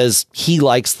he says he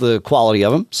likes the quality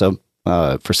of them. So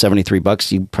for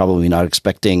 $73, you're probably not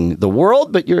expecting the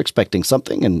world, but you're expecting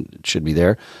something, and it should be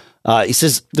there. He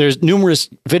says there's numerous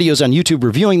videos on YouTube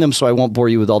reviewing them, so I won't bore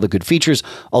you with all the good features.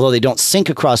 Although they don't sync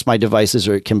across my devices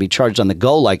or it can be charged on the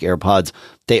go like AirPods,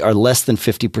 they are less than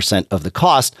 50% of the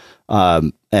cost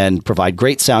and provide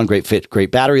great sound, great fit,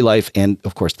 great battery life, and,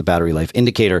 of course, the battery life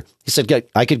indicator. He said,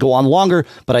 I could go on longer,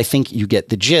 but I think you get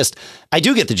the gist. I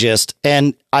do get the gist,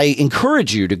 and I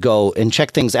encourage you to go and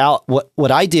check things out.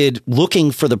 What I did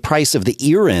looking for the price of the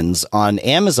Earins on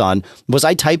Amazon was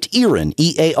I typed Earin,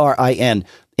 E-A-R-I-N,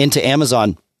 into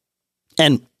Amazon,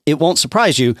 and it won't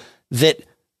surprise you. that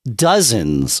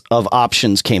dozens of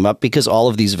options came up because all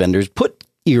of these vendors put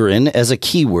ear in as a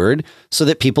keyword so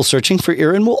that people searching for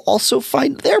ear in will also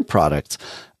find their products.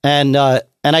 And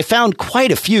I found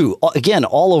quite a few, again,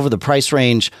 all over the price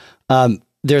range.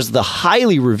 There's the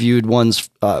highly reviewed ones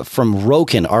from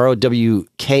Rowkin,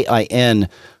 Rowkin,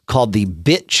 called the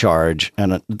Bit Charge.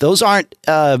 And those aren't,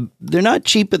 they're not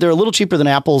cheap, but they're a little cheaper than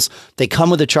Apple's. They come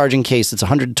with a charging case. It's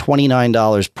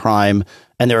 $129 Prime,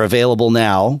 and they're available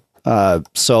now.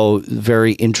 So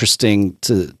very interesting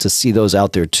to see those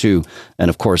out there too. And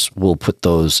of course, we'll put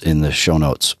those in the show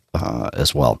notes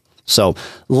as well. So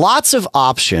lots of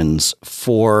options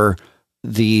for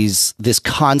this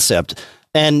concept.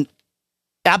 And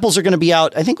Apples are going to be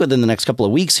out, I think, within the next couple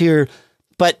of weeks here,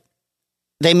 but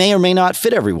they may or may not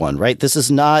fit everyone, right? This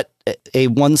is not a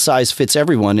one size fits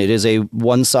everyone. It is a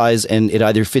one size and it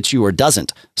either fits you or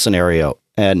doesn't scenario.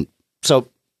 And so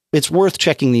it's worth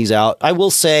checking these out. I will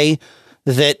say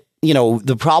that,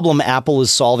 the problem Apple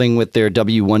is solving with their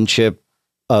W1 chip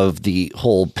of the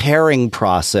whole pairing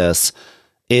process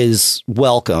is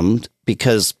welcomed,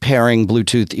 because pairing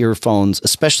Bluetooth earphones,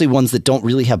 especially ones that don't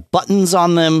really have buttons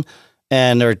on them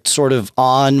and are sort of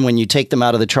on when you take them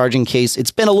out of the charging case,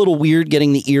 it's been a little weird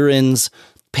getting the ear-ins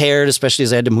paired, especially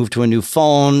as I had to move to a new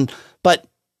phone. But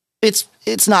it's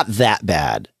not that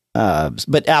bad.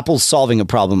 But Apple's solving a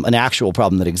problem, an actual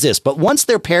problem that exists. But once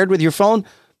they're paired with your phone,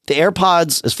 the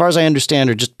AirPods, as far as I understand,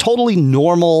 are just totally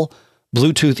normal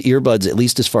Bluetooth earbuds, at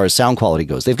least as far as sound quality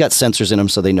goes. They've got sensors in them,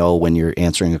 so they know when you're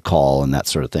answering a call and that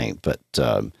sort of thing. But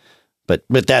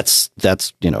that's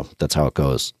how it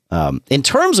goes. In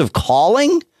terms of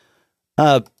calling,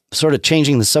 sort of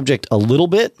changing the subject a little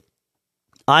bit,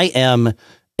 I am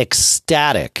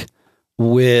ecstatic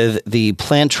with the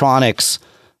Plantronics.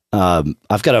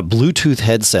 I've got a Bluetooth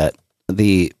headset,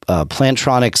 the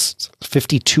Plantronics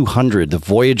 5200, the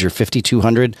Voyager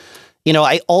 5200.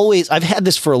 I've had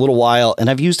this for a little while and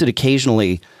I've used it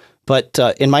occasionally, but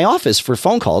in my office for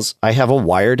phone calls, I have a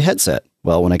wired headset.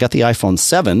 Well, when I got the iPhone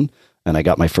 7 and I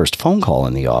got my first phone call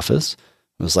in the office,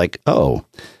 I was like, oh,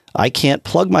 I can't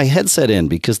plug my headset in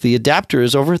because the adapter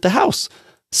is over at the house.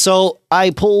 So I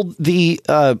pulled the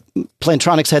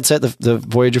Plantronics headset, the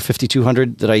Voyager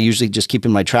 5200 that I usually just keep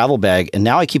in my travel bag. And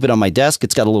now I keep it on my desk.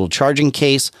 It's got a little charging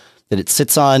case that it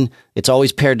sits on. It's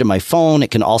always paired to my phone.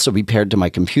 It can also be paired to my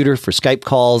computer for Skype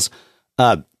calls.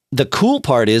 The cool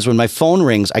part is when my phone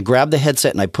rings, I grab the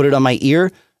headset and I put it on my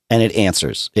ear and it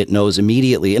answers. It knows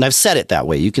immediately. And I've set it that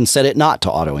way. You can set it not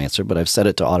to auto answer, but I've set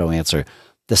it to auto answer.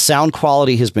 The sound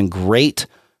quality has been great.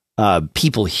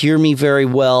 People hear me very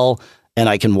well. And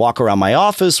I can walk around my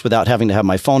office without having to have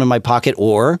my phone in my pocket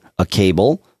or a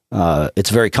cable. It's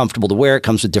very comfortable to wear. It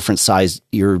comes with different size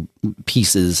ear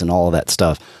pieces and all of that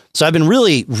stuff. So I've been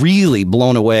really, really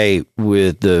blown away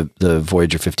with the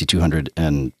Voyager 5200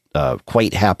 and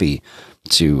quite happy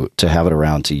to have it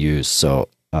around to use. So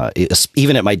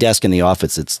even at my desk in the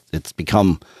office, it's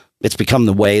become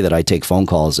the way that I take phone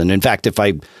calls. And in fact, if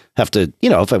I have to,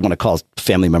 if I want to call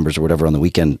family members or whatever on the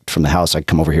weekend from the house, I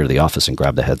come over here to the office and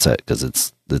grab the headset because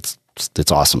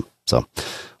it's awesome. So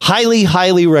highly,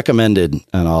 highly recommended.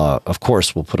 And of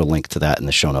course, we'll put a link to that in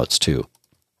the show notes too.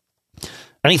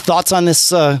 Any thoughts on this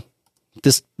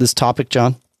topic,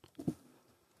 John?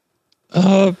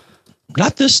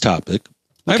 Not this topic.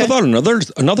 Okay. I have about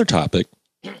another topic.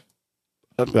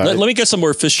 Let me get some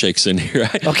more fish shakes in here.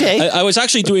 Okay. I was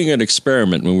actually doing an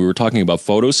experiment when we were talking about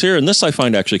photos here, and this I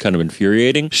find actually kind of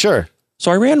infuriating. Sure.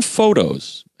 So I ran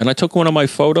photos, and I took one of my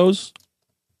photos,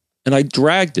 and I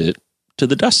dragged it to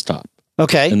the desktop.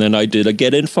 Okay. And then I did a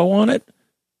get info on it.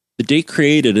 The date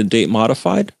created and date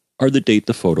modified are the date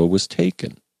the photo was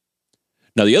taken.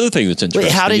 Now, the other thing that's interesting.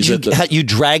 Wait, how did you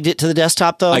dragged it to the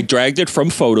desktop, though? I dragged it from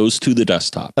photos to the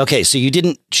desktop. Okay, so you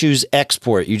didn't choose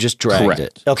export. You just dragged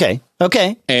it. Okay.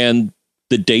 And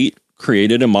the date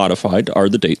created and modified are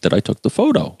the date that I took the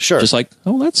photo. Sure. Just like,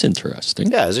 oh, that's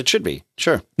interesting. Yeah, as it should be.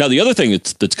 Sure. Now, the other thing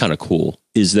that's kind of cool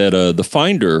is that the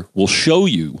Finder will show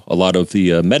you a lot of the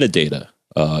metadata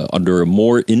under a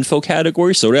more info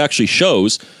category. So it actually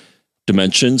shows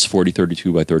dimensions,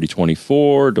 4032 by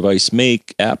 3024, device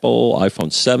make, Apple,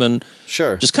 iPhone 7.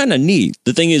 Sure. Just kind of neat.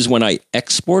 The thing is, when I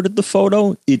exported the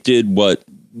photo, it did what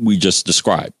we just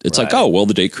described. It's like, oh, well,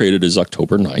 the date created is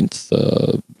October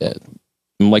 9th.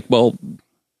 I'm like, well,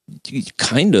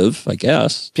 kind of, I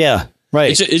guess. Yeah,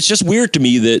 right. It's just weird to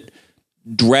me that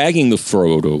dragging the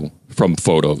photo from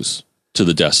photos to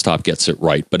the desktop gets it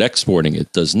right, but exporting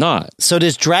it does not. So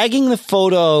does dragging the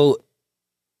photo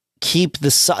keep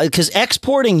the size, because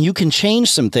exporting, you can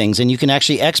change some things and you can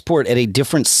actually export at a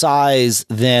different size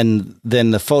than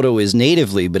the photo is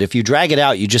natively. But if you drag it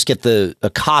out, you just get a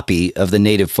copy of the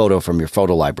native photo from your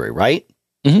photo library, right?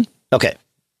 Mm-hmm. Okay.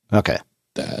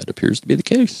 That appears to be the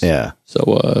case. Yeah.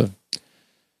 So,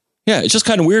 it's just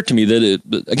kind of weird to me that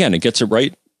it gets it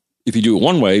right if you do it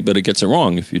one way, but it gets it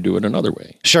wrong if you do it another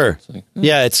way. Sure.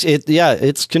 It's like,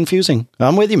 it's confusing.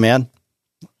 I'm with you, man.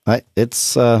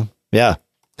 It's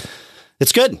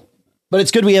good, but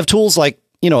it's good we have tools like,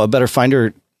 a better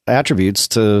finder attributes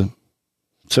to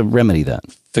remedy that.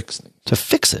 Fix things. To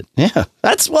fix it. Yeah.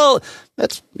 That's why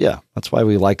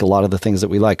we like a lot of the things that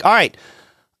we like. All right.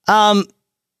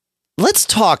 Let's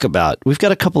talk about, we've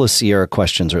got a couple of Sierra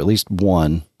questions, or at least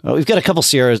one. Oh, we've got a couple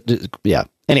Sierra. Yeah.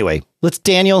 Anyway,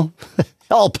 Daniel,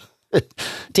 help.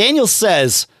 Daniel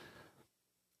says,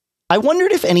 I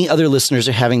wondered if any other listeners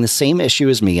are having the same issue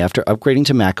as me after upgrading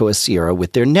to macOS Sierra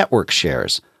with their network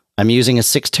shares. I'm using a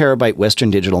 6 terabyte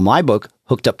Western Digital MyBook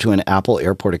hooked up to an Apple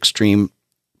Airport Extreme,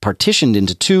 partitioned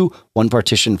into two, one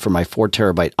partition for my 4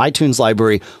 terabyte iTunes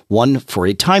library, one for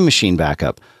a Time Machine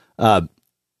backup.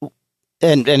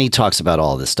 And he talks about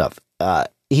all of this stuff.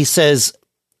 He says,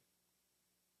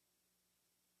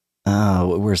 I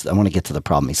want to get to the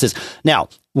problem. He says, now,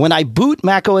 when I boot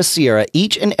macOS Sierra,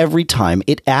 each and every time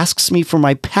it asks me for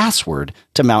my password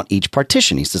to mount each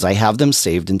partition. He says, I have them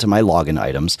saved into my login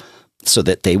items so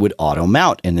that they would auto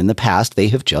mount. And in the past, they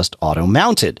have just auto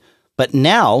mounted. But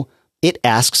now it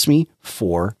asks me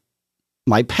for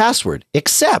my password,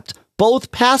 except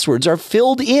both passwords are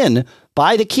filled in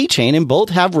by the keychain and both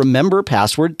have remember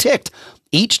password ticked.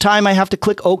 Each time I have to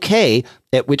click OK,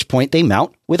 at which point they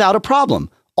mount without a problem.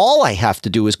 All I have to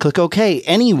do is click OK.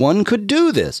 Anyone could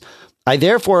do this. I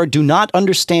therefore do not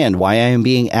understand why I am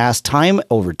being asked time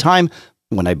over time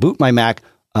when I boot my Mac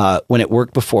when it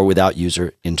worked before without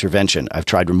user intervention. I've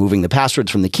tried removing the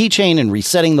passwords from the keychain and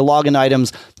resetting the login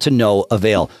items to no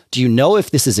avail. Do you know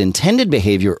if this is intended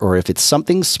behavior or if it's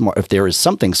something smart, if there is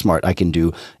something smart I can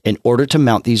do in order to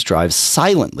mount these drives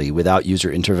silently without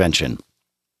user intervention?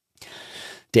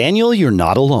 Daniel, you're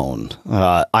not alone.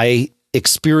 I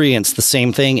experienced the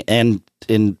same thing, and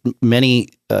in many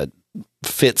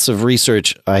fits of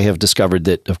research, I have discovered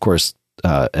that, of course,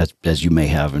 as you may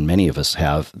have, and many of us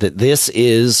have, that this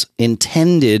is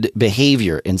intended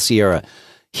behavior in Sierra.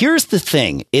 Here's the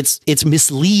thing. It's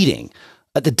misleading.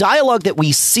 The dialogue that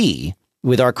we see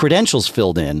with our credentials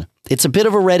filled in, it's a bit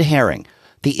of a red herring.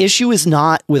 The issue is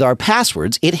not with our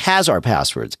passwords. It has our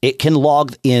passwords. It can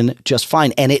log in just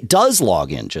fine, and it does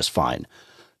log in just fine.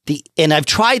 And I've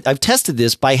tested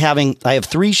this by I have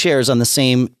 3 shares on the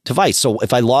same device. So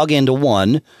if I log into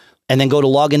one and then go to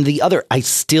log into the other, I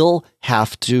still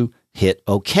have to hit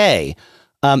OK.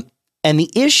 And the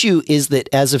issue is that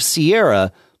as of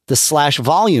Sierra, the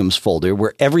 /volumes folder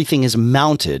where everything is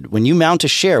mounted, when you mount a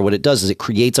share, what it does is it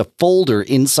creates a folder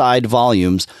inside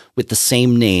volumes with the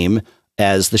same name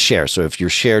as the share. So if your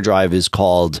share drive is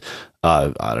called,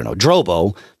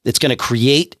 Drobo, it's going to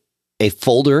create a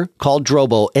folder called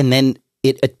Drobo, and then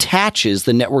it attaches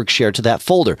the network share to that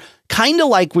folder. Kind of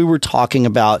like we were talking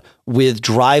about with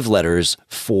drive letters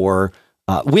for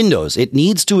Windows. It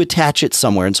needs to attach it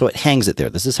somewhere, and so it hangs it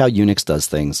there. This is how Unix does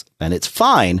things, and it's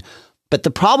fine. But the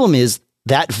problem is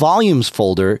that volumes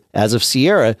folder, as of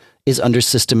Sierra, is under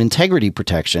system integrity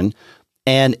protection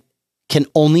and can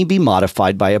only be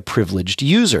modified by a privileged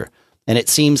user. And it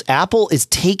seems Apple is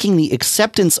taking the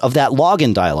acceptance of that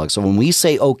login dialog. So when we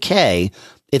say OK,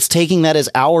 it's taking that as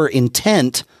our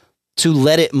intent to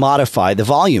let it modify the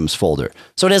volumes folder.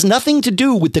 So it has nothing to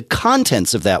do with the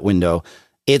contents of that window.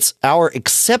 It's our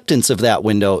acceptance of that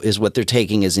window is what they're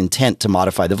taking as intent to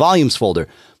modify the volumes folder.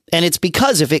 And it's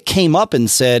because if it came up and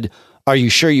said, are you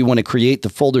sure you want to create the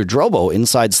folder Drobo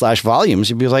inside /volumes?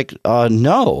 You'd be like,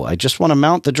 no, I just want to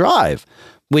mount the drive,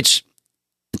 which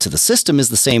to the system is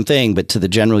the same thing, but to the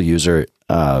general user,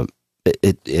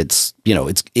 it's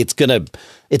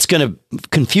gonna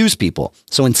confuse people.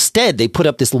 So instead, they put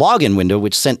up this login window,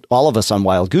 which sent all of us on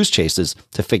wild goose chases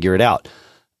to figure it out.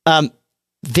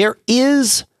 There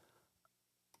is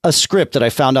a script that I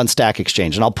found on Stack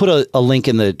Exchange, and I'll put a link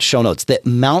in the show notes, that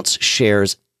mounts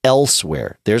shares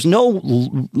elsewhere. There's no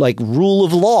rule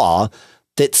of law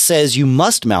that says you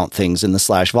must mount things in the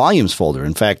 /volumes folder.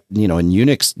 In fact, in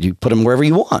Unix, you put them wherever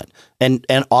you want. And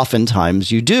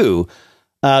oftentimes you do.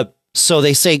 So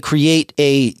they say create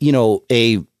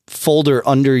a folder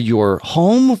under your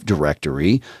home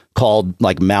directory called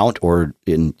mount, or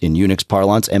in Unix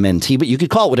parlance, MNT, but you could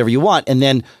call it whatever you want and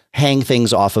then hang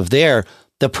things off of there.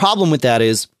 The problem with that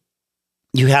is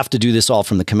you have to do this all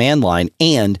from the command line,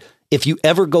 and if you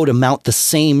ever go to mount the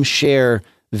same share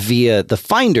via the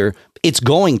Finder, it's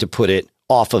going to put it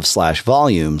off of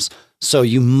 /volumes. So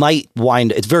you might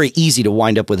it's very easy to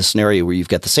wind up with a scenario where you've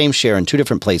got the same share in two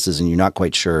different places and you're not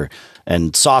quite sure.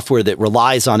 And software that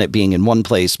relies on it being in one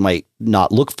place might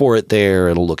not look for it there.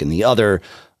 It'll look in the other.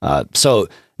 So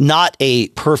not a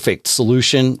perfect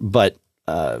solution, but,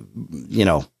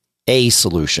 a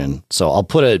solution. So I'll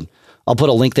put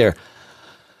a link there.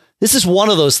 This is one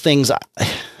of those things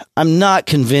I'm not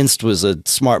convinced was a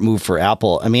smart move for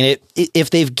Apple. I mean,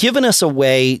 if they've given us a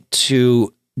way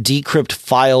to decrypt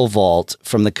File Vault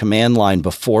from the command line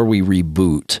before we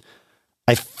reboot,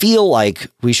 I feel like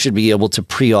we should be able to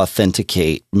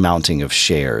pre-authenticate mounting of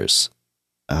shares.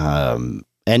 And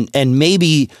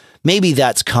maybe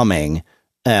that's coming.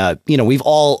 We've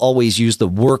always used the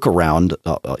workaround,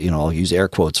 I'll use air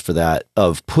quotes for that,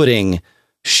 of putting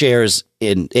shares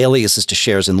in aliases to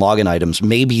shares in login items.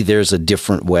 Maybe there's a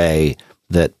different way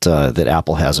that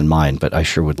Apple has in mind, but I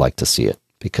sure would like to see it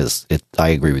because I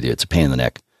agree with you. It's a pain in the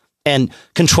neck. And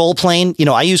control plane,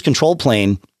 I use control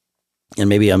plane, and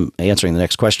maybe I'm answering the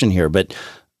next question here, but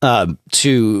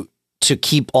to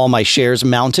keep all my shares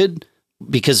mounted,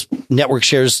 because network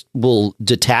shares will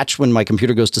detach when my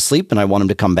computer goes to sleep and I want them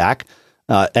to come back.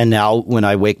 And now when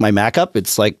I wake my Mac up,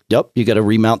 it's like, yep, you got to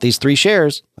remount these 3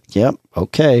 shares. Yep.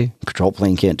 Okay. Control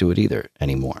plane can't do it either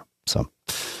anymore. So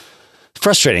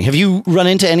frustrating. Have you run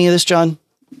into any of this, John?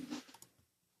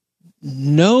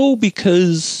 No,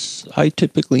 because I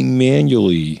typically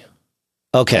manually.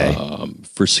 Okay.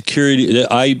 For security,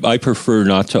 I prefer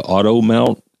not to auto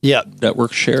mount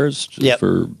network shares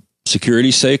for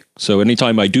security's sake. So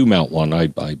anytime I do mount one, I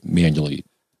manually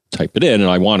type it in, and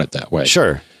I want it that way.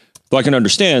 Sure. But I can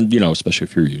understand, especially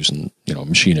if you're using, a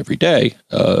machine every day,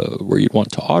 where you'd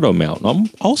want to auto mount. I'm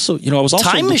also, I was also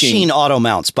Time Machine auto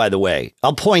mounts, by the way.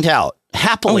 I'll point out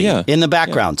happily in the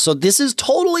background. Yeah. So this is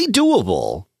totally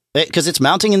doable because it's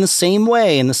mounting in the same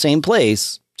way in the same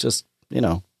place. Just,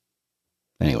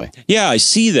 Anyway. Yeah, I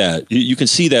see that. You can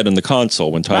see that in the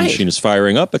console when Time Machine is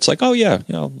firing up. It's like, oh yeah,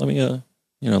 let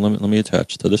me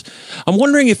attach to this. I'm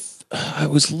wondering if I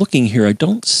was looking here. I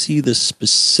don't see this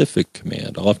specific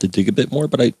command. I'll have to dig a bit more,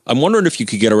 but I'm wondering if you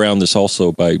could get around this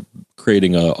also by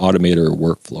creating an automator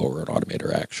workflow or an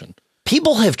automator action.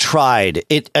 People have tried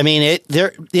it. I mean,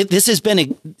 this has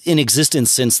been in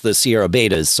existence since the Sierra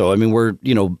betas. So, I mean, we're,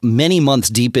 many months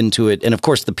deep into it. And of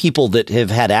course, the people that have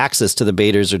had access to the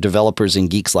betas are developers and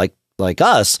geeks like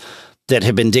us that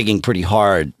have been digging pretty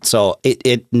hard. So I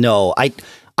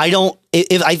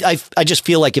just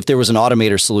feel like if there was an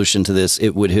automator solution to this,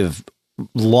 it would have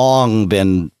long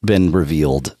been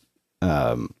revealed.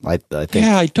 I think.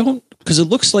 Yeah, I don't, because it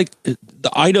looks like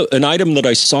an item that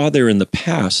I saw there in the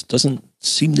past doesn't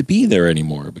seem to be there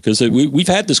anymore. Because we've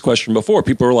had this question before.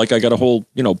 People are like, I got a whole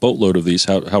boatload of these.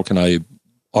 How can I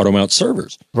auto mount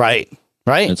servers? Right.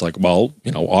 And it's like, well,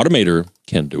 automator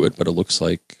can do it, but it looks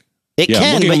like it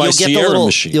can. But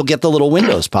you'll get the little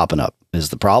windows popping up is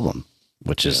the problem.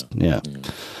 Which is, yeah.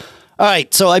 All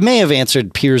right. So I may have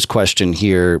answered Pierre's question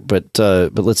here, but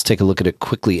let's take a look at it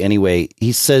quickly anyway.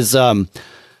 He says,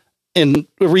 in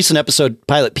a recent episode,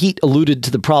 Pilot Pete alluded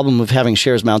to the problem of having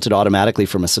shares mounted automatically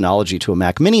from a Synology to a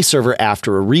Mac Mini server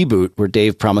after a reboot, where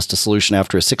Dave promised a solution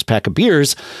after a 6-pack of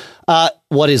beers.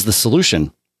 What is the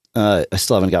solution? I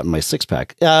still haven't gotten my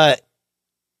 6-pack.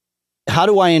 How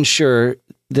do I ensure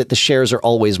that the shares are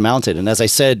always mounted? And as I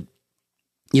said,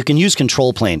 you can use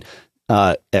Control Plane.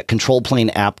 At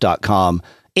controlplaneapp.com.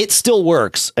 It still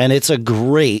works, and it's a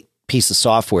great piece of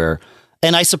software.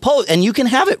 And I suppose, and you can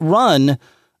have it run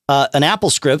an Apple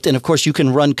script, and of course you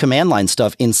can run command line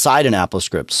stuff inside an Apple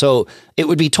script. So it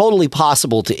would be totally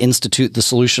possible to institute the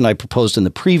solution I proposed in the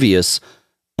previous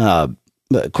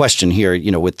question here,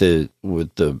 with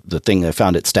the thing I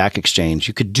found at Stack Exchange.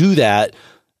 You could do that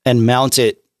and mount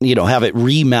it, have it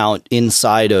remount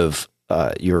inside of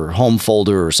your home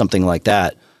folder or something like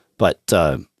that. But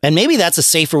and maybe that's a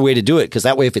safer way to do it, because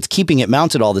that way, if it's keeping it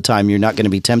mounted all the time, you're not going to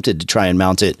be tempted to try and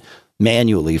mount it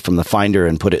manually from the Finder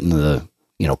and put it in the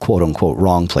quote unquote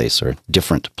wrong place or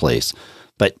different place.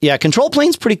 But yeah, Control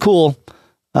Plane's pretty cool.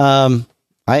 I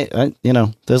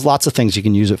there's lots of things you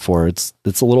can use it for. It's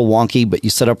a little wonky, but you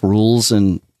set up rules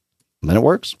and then it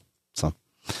works. So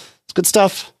it's good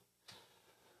stuff.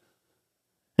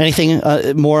 Anything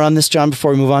more on this, John,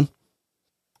 before we move on?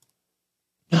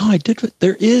 No, I did.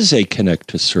 There is a connect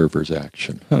to servers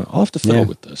action. I'll have to fiddle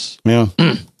with this. Yeah.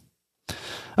 All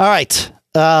right.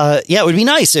 It would be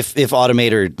nice if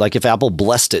Automator, like if Apple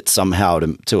blessed it somehow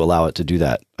to allow it to do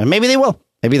that. And maybe they will.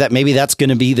 Maybe that's going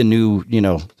to be the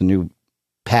new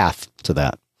path to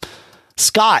that.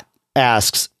 Scott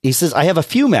asks, he says, I have a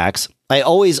few Macs. I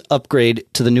always upgrade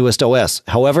to the newest OS.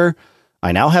 However,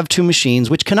 I now have 2 machines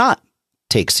which cannot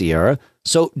take Sierra.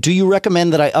 So do you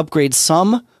recommend that I upgrade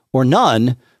some or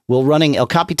none? Will running El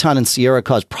Capitan and Sierra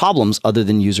cause problems other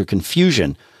than user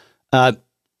confusion? And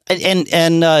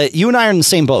you and I are in the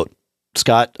same boat,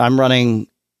 Scott. I'm running,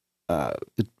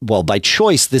 by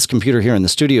choice, this computer here in the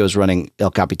studio is running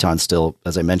El Capitan still,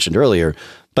 as I mentioned earlier.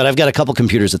 But I've got a couple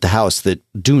computers at the house that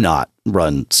do not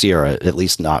run Sierra, at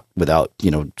least not without,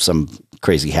 some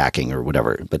crazy hacking or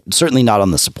whatever, but certainly not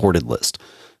on the supported list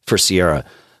for Sierra.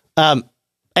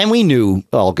 And we knew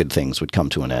all good things would come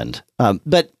to an end.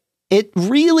 But it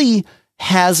really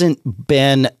hasn't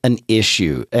been an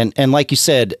issue. And like you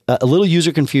said, a little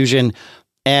user confusion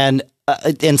and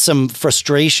some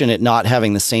frustration at not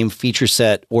having the same feature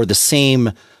set or the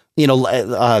same,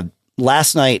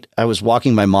 last night I was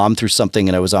walking my mom through something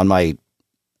and I was on my,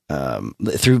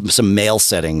 through some mail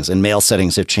settings, and mail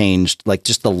settings have changed. Like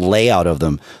just the layout of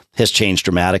them has changed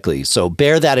dramatically. So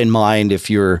bear that in mind if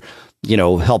you're,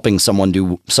 helping someone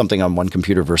do something on one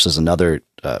computer versus another,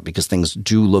 because things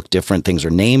do look different. Things are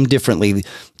named differently.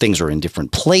 Things are in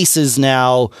different places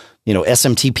now.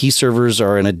 SMTP servers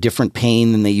are in a different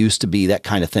pane than they used to be, that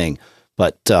kind of thing.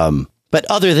 But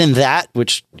other than that,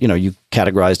 which, you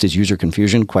categorized as user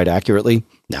confusion quite accurately.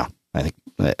 No, I think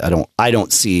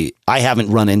I haven't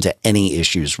run into any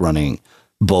issues running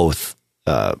both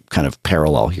kind of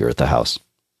parallel here at the house.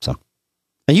 So,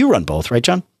 and you run both, right,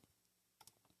 John?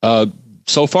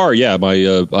 So far, yeah.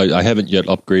 I haven't yet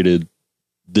upgraded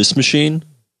this machine.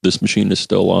 This machine is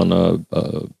still on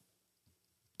the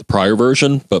prior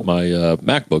version, but my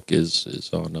MacBook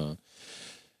is on.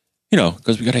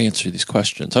 Because we got to answer these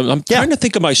questions. I'm trying to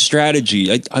think of my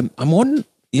strategy. I'm wondering.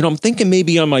 I'm thinking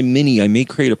maybe on my Mini I may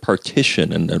create a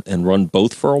partition and run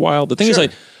both for a while. The thing is,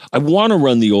 I want to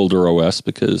run the older OS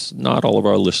because not all of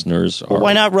our listeners are. Well,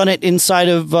 why not run it inside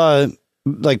of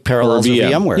like Parallels or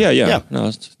VMware? Yeah. No,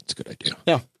 it's a good idea.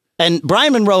 Yeah. And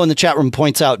Brian Monroe in the chat room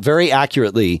points out very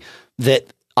accurately that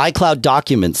iCloud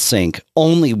Documents Sync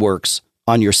only works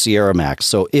on your Sierra Mac.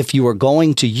 So if you are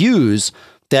going to use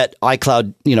that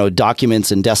iCloud,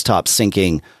 documents and desktop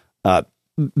syncing,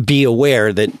 be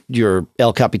aware that your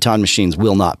El Capitan machines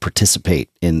will not participate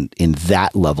in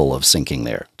that level of syncing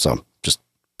there. So just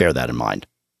bear that in mind.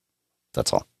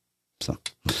 That's all. So.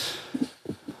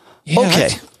 Yeah, okay.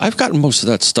 I've gotten most of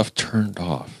that stuff turned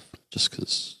off just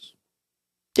because.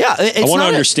 Yeah, I want to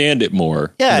understand it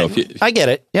more. Yeah, I get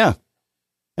it. Yeah.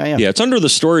 Yeah, it's under the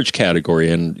storage category,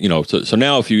 and so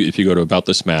now if you go to About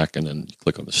This Mac and then you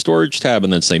click on the storage tab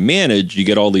and then say Manage, you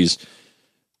get all these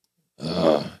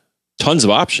tons of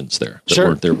options there that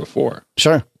weren't there before.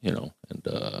 Sure. And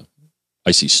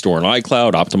I see Store in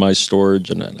iCloud, Optimize Storage,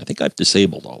 and I think I've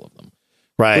disabled all of them.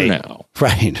 Right for now.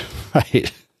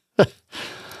 Right.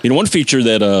 One feature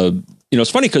that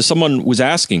it's funny because someone was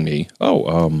asking me,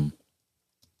 what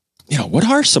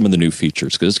are some of the new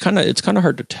features? Because it's kind of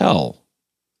hard to tell.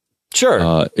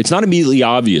 Sure. It's not immediately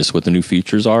obvious what the new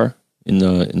features are in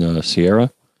the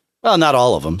Sierra. Well, not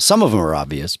all of them. Some of them are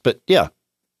obvious, but yeah.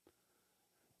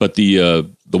 But the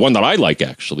one that I like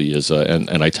actually is,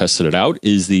 and I tested it out,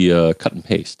 is the cut and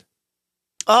paste.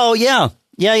 Oh yeah.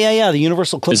 The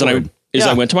universal clipboard.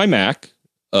 I went to my Mac,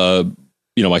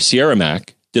 my Sierra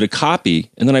Mac, did a copy,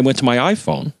 and then I went to my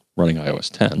iPhone running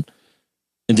iOS 10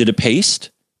 and did a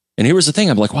paste. And here was the thing.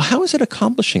 I'm like, well, how is it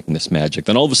accomplishing this magic?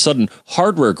 Then all of a sudden,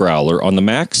 Hardware Growler on the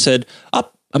Mac said,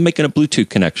 I'm making a Bluetooth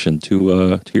connection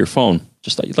to your phone.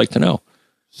 Just thought you'd like to know.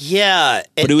 Yeah.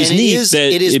 But it was neat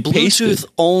that it is it Bluetooth pasted.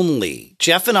 Only.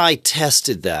 Jeff and I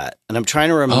tested that, and I'm trying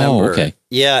to remember. Oh, okay.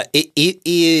 Yeah.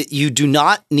 You do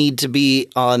not need to be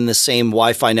on the same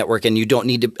Wi-Fi network, and you don't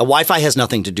need to. Wi-Fi has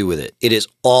nothing to do with it. It is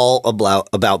all about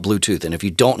Bluetooth. And if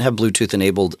you don't have Bluetooth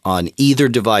enabled on either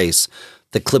device,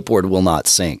 the clipboard will not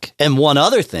sync. And one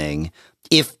other thing,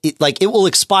 it will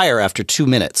expire after 2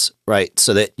 minutes, right?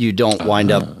 So that you don't wind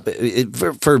up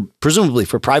for presumably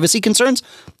for privacy concerns.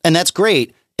 And that's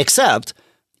great, except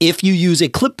if you use a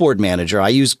clipboard manager. I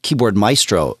use Keyboard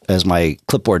Maestro as my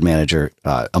clipboard manager,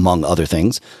 among other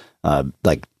things,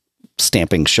 like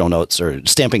stamping show notes or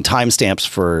stamping timestamps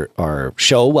for our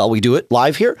show while we do it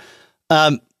live here.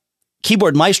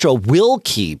 Keyboard Maestro will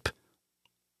keep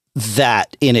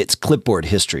that in its clipboard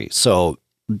history. So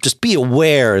just be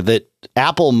aware that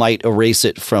Apple might erase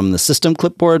it from the system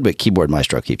clipboard, but Keyboard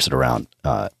Maestro keeps it around.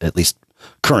 At least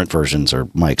current versions, or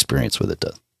my experience with it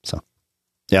does. So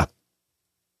yeah,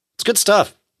 it's good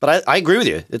stuff. But I agree with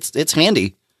you. It's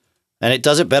handy, and it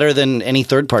does it better than any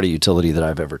third-party utility that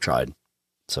I've ever tried.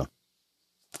 So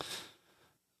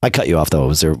I cut you off though.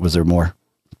 Was there more?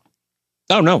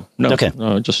 Oh, no. Okay.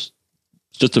 No, just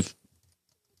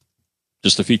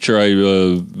a feature.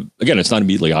 Again, it's not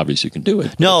immediately obvious you can do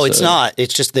it. No, it's not.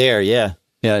 It's just there. Yeah.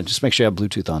 Yeah. Just make sure you have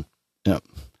Bluetooth on. Yeah.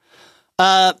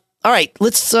 All right.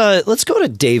 Let's go to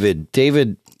David.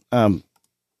 David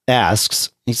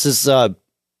asks, he says,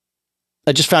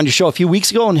 I just found your show a few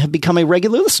weeks ago and have become a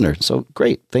regular listener. So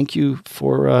great. Thank you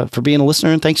for being a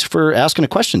listener. And thanks for asking a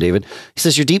question, David. He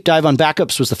says, your deep dive on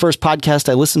backups was the first podcast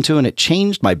I listened to, and it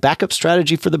changed my backup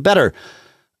strategy for the better.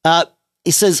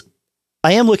 He says,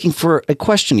 I am looking for a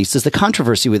question. He says, the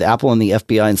controversy with Apple and the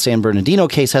FBI and San Bernardino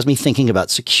case has me thinking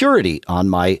about security on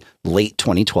my late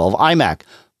 2012 iMac.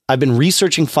 I've been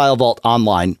researching FileVault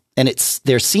online, and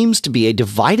there seems to be a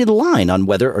divided line on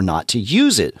whether or not to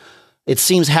use it. It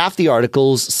seems half the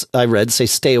articles I read say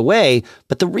stay away,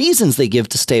 but the reasons they give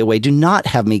to stay away do not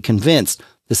have me convinced.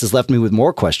 This has left me with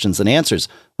more questions than answers.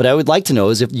 What I would like to know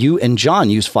is if you and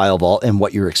John use FileVault and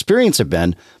what your experience have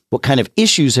been. What kind of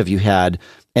issues have you had?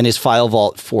 And is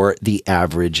FileVault for the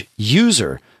average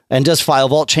user? And does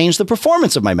FileVault change the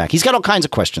performance of my Mac? He's got all kinds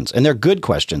of questions, and they're good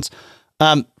questions.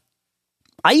 I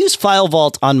use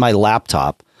FileVault on my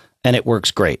laptop, and it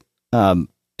works great.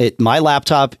 My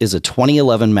laptop is a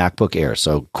 2011 MacBook Air,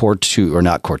 so Core 2, or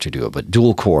not Core 2 Duo, but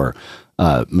dual core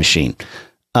machine.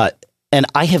 And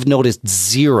I have noticed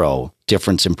zero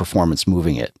difference in performance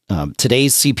moving it.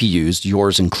 Today's CPUs,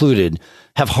 yours included,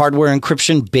 have hardware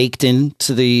encryption baked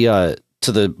into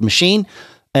the machine,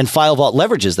 and FileVault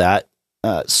leverages that.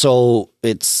 So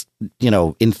it's,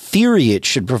 in theory, it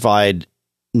should provide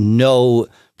no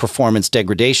performance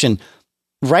degradation.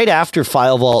 Right after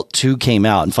FileVault 2 came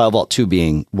out, and FileVault 2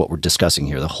 being what we're discussing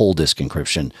here, the whole disk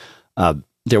encryption,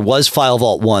 there was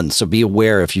FileVault 1. So be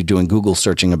aware if you're doing Google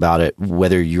searching about it,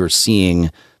 whether you're seeing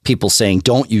people saying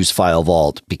don't use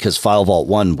FileVault because FileVault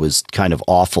 1 was kind of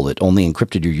awful. It only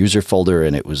encrypted your user folder,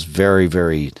 and it was very,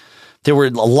 very... There were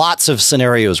lots of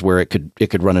scenarios where it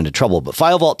could run into trouble. But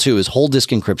FileVault 2 is whole disk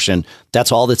encryption.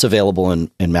 That's all that's available in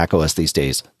macOS these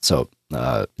days. So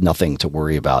nothing to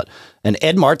worry about. And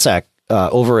Ed Martzak,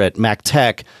 over at Mac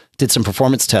Tech, did some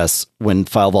performance tests when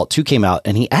FileVault 2 came out,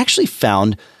 and he actually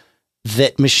found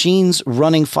that machines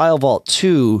running FileVault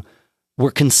 2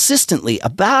 were consistently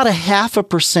about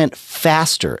 0.5%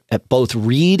 faster at both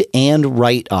read and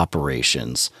write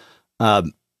operations.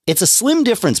 It's a slim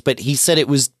difference, but he said it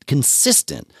was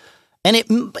consistent. And it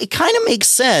kind of makes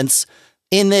sense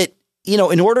in that,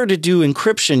 in order to do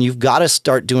encryption, you've got to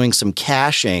start doing some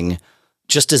caching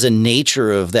just as a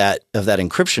nature of that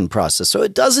encryption process. So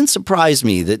it doesn't surprise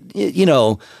me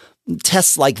that,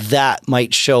 tests like that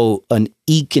might show an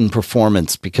eke in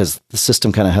performance because the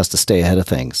system kind of has to stay ahead of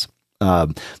things.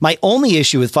 My only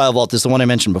issue with FileVault is the one I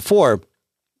mentioned before,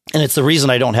 and it's the reason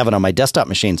I don't have it on my desktop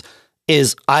machines,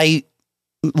 is I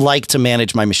like to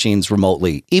manage my machines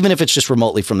remotely, even if it's just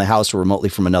remotely from the house or remotely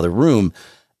from another room.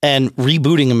 And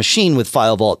rebooting a machine with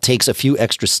FileVault takes a few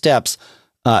extra steps.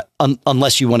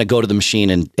 Unless you want to go to the machine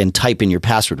and type in your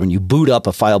password. When you boot up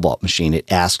a FileVault machine,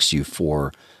 it asks you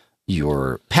for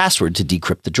your password to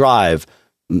decrypt the drive.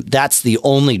 That's the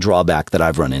only drawback that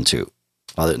I've run into.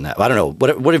 Other than that, I don't know.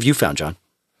 What have you found, John?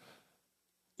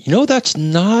 That's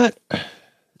not...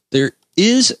 There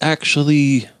is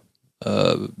actually...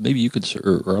 maybe you could,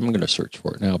 or I'm going to search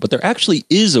for it now, but there actually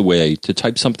is a way to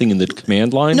type something in the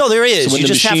command line. No, there is. So when you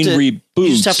the just machine reboots, you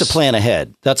just have to plan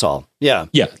ahead. That's all. Yeah.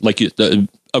 Yeah.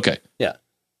 Okay. Yeah.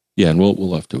 Yeah. And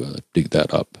we'll have to dig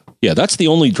that up. Yeah. That's the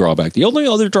only drawback. The only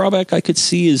other drawback I could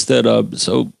see is that,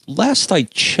 so last I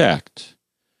checked,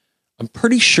 I'm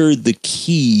pretty sure the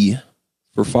key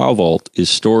for FileVault is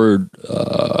stored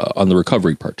on the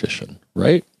recovery partition,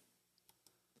 right?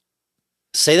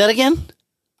 Say that again?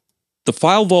 The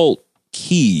FileVault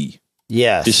key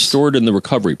yes. is stored in the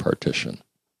recovery partition.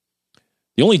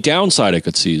 The only downside I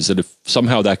could see is that if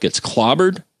somehow that gets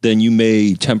clobbered, then you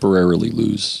may temporarily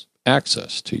lose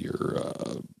access to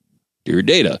your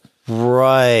data.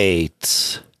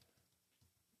 Right.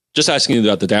 Just asking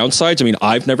about the downsides. I mean,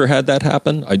 I've never had that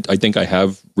happen. I think I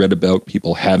have read about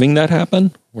people having that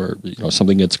happen, where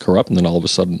something gets corrupt and then all of a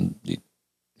sudden it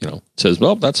says,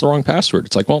 well, that's the wrong password.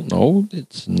 It's like, well, no,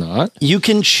 it's not. You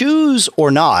can choose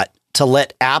or not to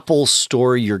let Apple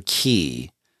store your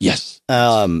key. Yes.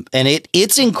 And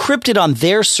it's encrypted on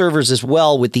their servers as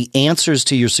well with the answers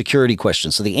to your security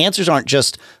questions. So the answers aren't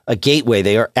just a gateway.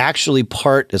 They are actually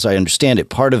part, as I understand it,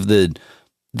 part of the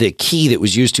key that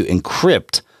was used to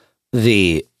encrypt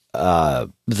the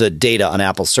data on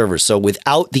Apple servers. So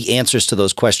without the answers to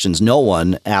those questions, no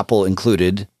one, Apple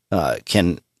included,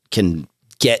 can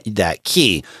get that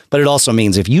key. But it also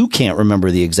means if you can't remember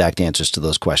the exact answers to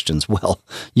those questions, well,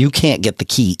 you can't get the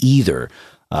key either.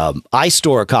 I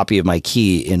store a copy of my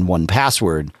key in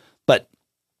 1Password, but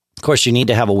of course you need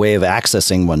to have a way of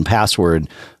accessing 1Password.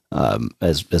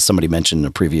 As somebody mentioned in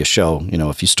a previous show,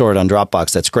 if you store it on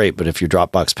Dropbox, that's great. But if your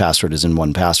Dropbox password is in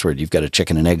 1Password, you've got a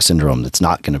chicken and egg syndrome. That's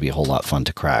not going to be a whole lot fun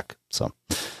to crack. So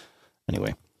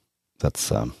anyway,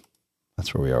 that's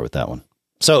where we are with that one.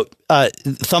 So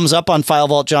thumbs up on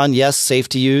FileVault, John. Yes. Safe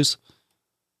to use.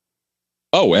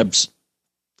 Oh,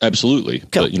 absolutely.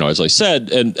 Cool. But, as I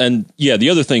said, and yeah, the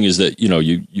other thing is that,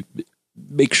 you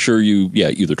make sure you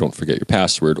either don't forget your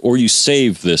password or you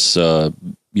save this,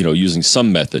 using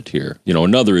some method here.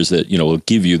 Another is that, it'll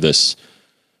give you this,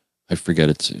 I forget,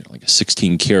 it's like a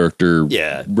 16 character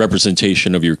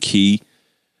representation of your key.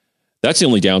 That's the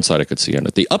only downside I could see on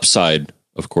it. The upside,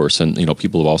 of course, and,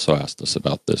 people have also asked us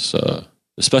about this,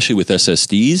 especially with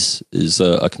SSDs, is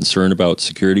a concern about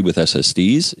security with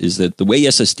SSDs, is that the way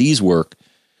SSDs work,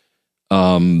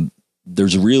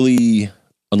 there's really,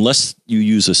 unless you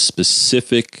use a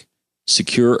specific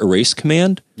secure erase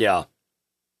command,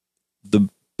 the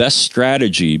best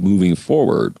strategy moving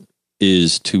forward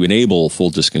is to enable full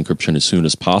disk encryption as soon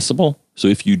as possible. So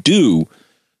if you do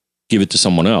give it to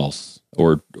someone else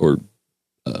or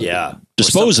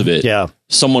dispose of it,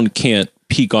 someone can't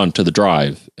peek onto the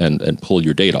drive and pull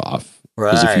your data off.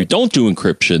 Because if you don't do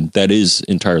encryption, that is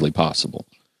entirely possible.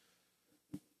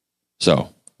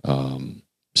 So,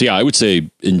 I would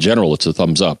say in general, it's a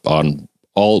thumbs up on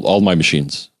all my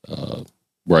machines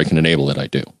where I can enable it. I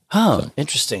do. Oh, so.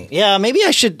 Interesting. Yeah, maybe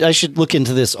I should look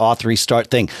into this auth restart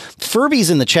thing. Furby's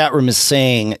in the chat room is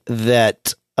saying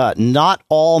that not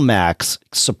all Macs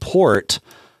support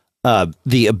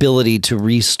the ability to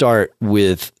restart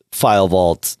with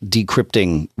FileVault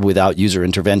decrypting without user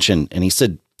intervention. And he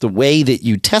said the way that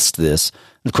you test this,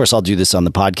 and of course I'll do this on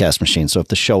the podcast machine, so if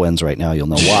the show ends right now, you'll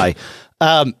know why.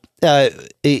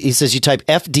 He says you type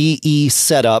FDE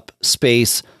setup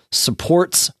space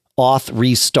supports auth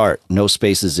restart. No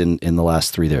spaces in the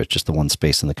last three there. It's just the one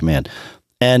space in the command.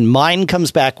 And mine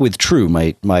comes back with true,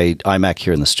 my iMac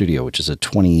here in the studio, which is a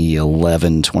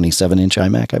 2011 27-inch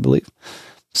iMac, I believe.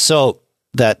 So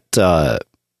that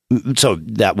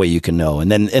way you can know.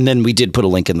 And then we did put a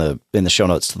link in the show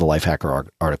notes to the Lifehacker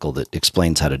article that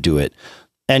explains how to do it.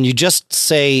 And you just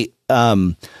say,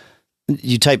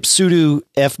 you type sudo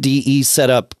FDE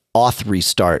setup auth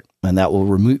restart, and that will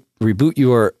reboot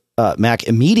your Mac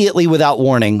immediately without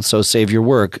warning. So save your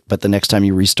work. But the next time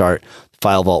you restart,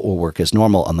 FileVault will work as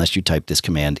normal unless you type this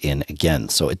command in again.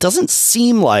 So it doesn't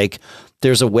seem like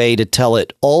there's a way to tell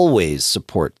it always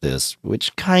support this,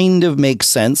 which kind of makes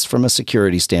sense from a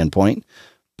security standpoint.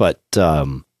 But,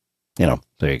 there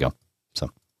you go. So,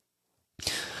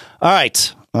 all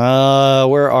right.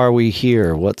 Where are we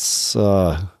here? What's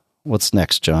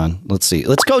next, John? Let's see.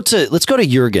 Let's go to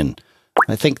Jurgen.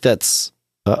 I think that's,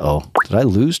 did I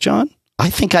lose John? I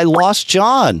think I lost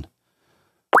John.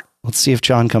 Let's see if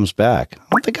John comes back. I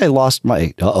don't think I lost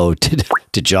my,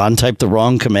 did John type the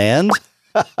wrong command?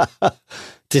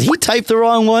 Did he type the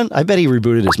wrong one? I bet he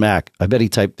rebooted his Mac. I bet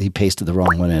he pasted the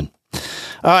wrong one in.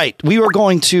 All right. We were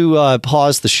going to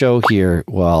pause the show here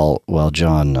while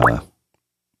John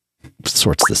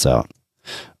sorts this out.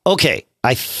 Okay.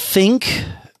 I think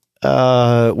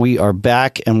we are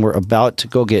back and we're about to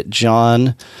go get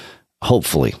John,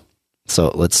 hopefully. So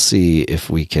let's see if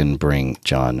we can bring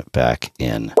John back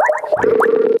in.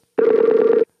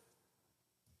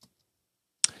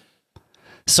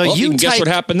 So guess what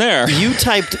happened there? You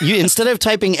instead of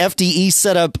typing FDE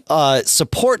setup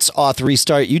supports auth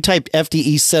restart, you typed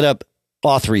FDE setup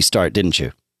auth restart, didn't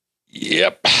you?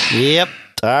 Yep.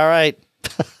 All right.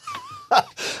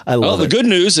 I love it. The good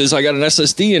news is I got an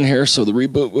SSD in here, so the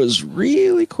reboot was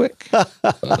really quick.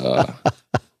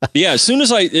 Yeah, as soon as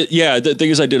the thing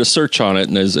is, I did a search on it,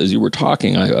 and as you were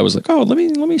talking, I was like, oh, let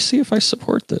me see if I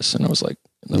support this, and I was like,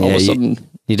 and then all of a sudden,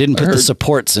 you didn't put the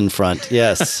supports in front.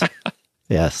 Yes.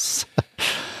 Yes.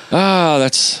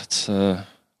 That's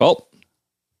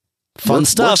fun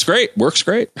stuff. Works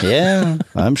great. Yeah,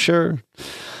 I'm sure.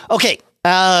 Okay.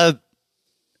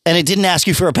 And it didn't ask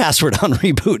you for a password on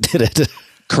reboot, did it?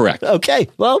 Correct. Okay.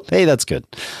 Well, hey, that's good.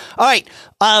 All right.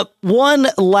 One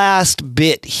last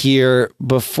bit here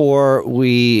before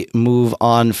we move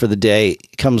on for the day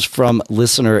comes from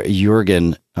listener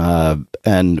Jurgen.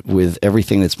 And with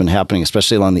everything that's been happening,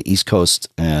 especially along the East Coast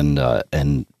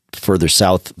and further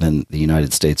south than the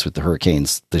United States with the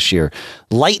hurricanes this year,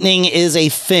 lightning is a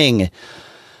thing.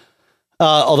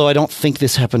 Although I don't think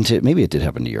this happened maybe it did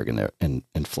happen to Jurgen there in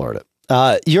Florida.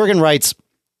 Jurgen writes,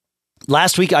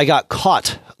 last week I got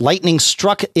caught lightning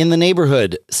struck in the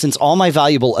neighborhood. Since all my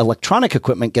valuable electronic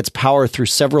equipment gets power through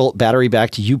several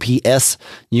battery-backed UPS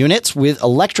units with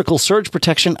electrical surge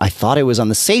protection, I thought I was on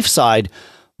the safe side.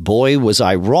 Boy, was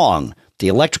I wrong. The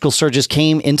electrical surges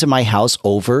came into my house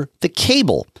over the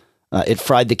cable. It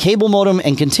fried the cable modem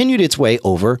and continued its way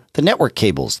over the network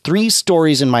cables. 3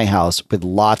 stories in my house with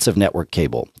lots of network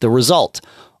cable. The result,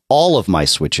 all of my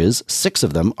switches, 6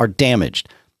 of them, are damaged.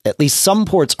 At least some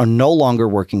ports are no longer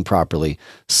working properly.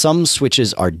 Some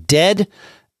switches are dead.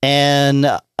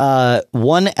 And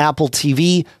one Apple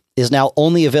TV is now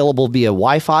only available via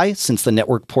Wi-Fi since the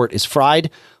network port is fried.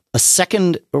 A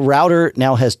second router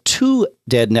now has 2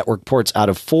 dead network ports out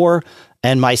of 4.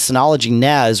 And my Synology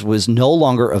NAS was no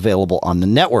longer available on the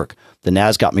network. The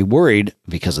NAS got me worried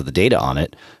because of the data on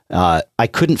it. I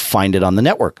couldn't find it on the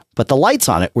network, but the lights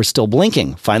on it were still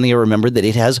blinking. Finally, I remembered that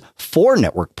it has 4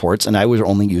 network ports and I was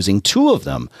only using 2 of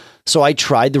them. So I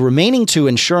tried the remaining 2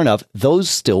 and sure enough, those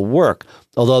still work.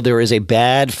 Although there is a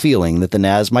bad feeling that the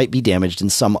NAS might be damaged in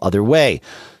some other way.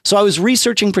 So I was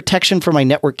researching protection for my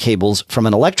network cables from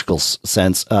an electrical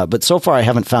sense, but so far I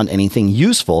haven't found anything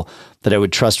useful that I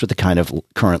would trust with the kind of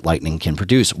current Lightning can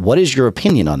produce. What is your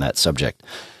opinion on that subject?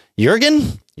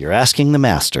 Jurgen, you're asking the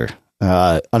master.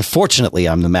 Unfortunately,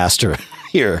 I'm the master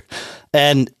here.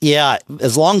 And yeah,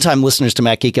 as longtime listeners to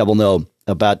Mac Geek will know,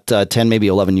 about 10, maybe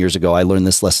 11 years ago, I learned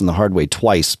this lesson the hard way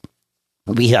twice.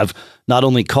 We have not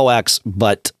only coax,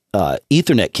 but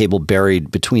Ethernet cable buried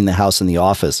between the house and the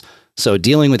office. So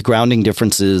dealing with grounding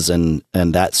differences and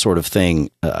that sort of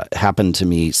thing happened to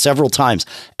me several times.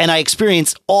 And I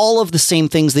experienced all of the same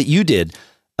things that you did.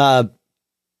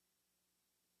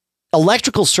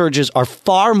 Electrical surges are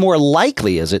far more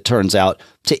likely, as it turns out,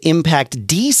 to impact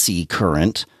DC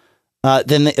current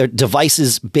than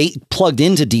devices plugged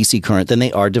into DC current than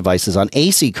they are devices on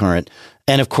AC current.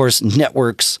 And of course,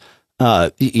 networks,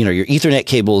 your Ethernet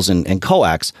cables and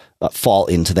coax fall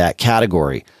into that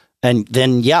category. And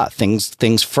then, yeah,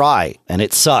 things fry and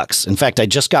it sucks. In fact, I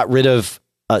just got rid of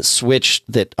a switch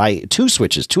two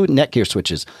Netgear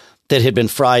switches that had been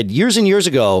fried years and years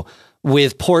ago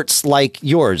with ports like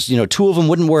yours. 2 of them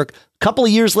wouldn't work. A couple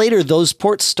of years later, those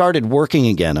ports started working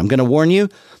again. I'm going to warn you,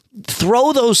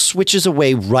 throw those switches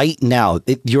away right now.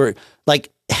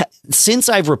 Since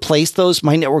I've replaced those,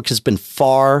 my network has been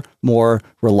far more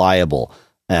reliable.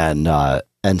 And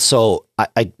so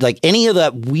I like any of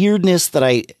that weirdness that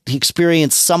I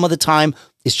experience some of the time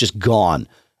is just gone.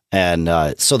 And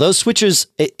so those switches,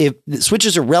 if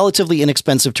switches are relatively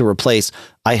inexpensive to replace,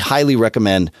 I highly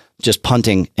recommend just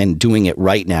punting and doing it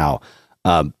right now.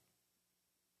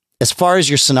 As far as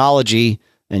your Synology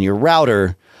and your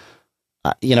router,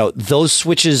 those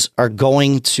switches are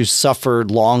going to suffer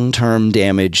long-term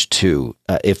damage too,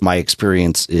 if my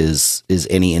experience is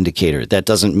any indicator. That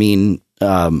doesn't mean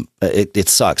it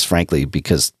sucks, frankly,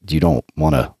 because you don't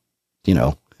want to,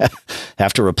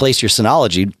 have to replace your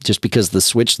Synology just because the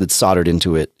switch that's soldered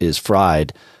into it is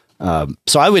fried.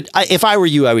 So if I were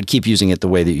you, I would keep using it the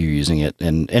way that you're using it,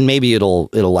 and maybe it'll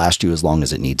last you as long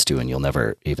as it needs to, and you'll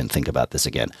never even think about this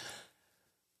again,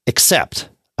 except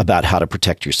about how to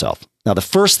protect yourself. Now, the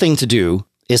first thing to do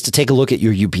is to take a look at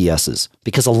your UPSs,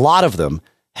 because a lot of them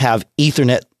have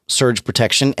Ethernet surge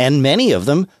protection, and many of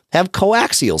them have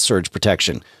coaxial surge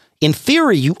protection. In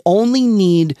theory, you only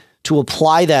need to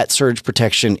apply that surge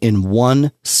protection in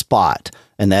one spot,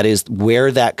 and that is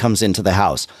where that comes into the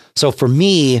house. So for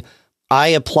me, I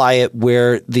apply it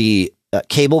where the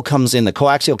cable comes in, the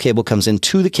coaxial cable comes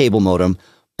into the cable modem,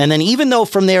 and then even though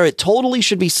from there it totally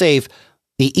should be safe,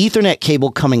 the Ethernet cable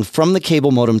coming from the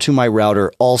cable modem to my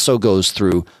router also goes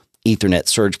through Ethernet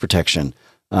surge protection.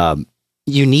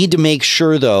 You need to make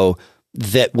sure, though,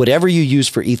 that whatever you use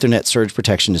for Ethernet surge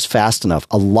protection is fast enough.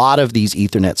 A lot of these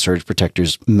Ethernet surge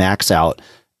protectors max out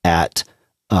at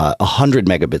 100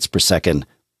 megabits per second.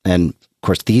 And of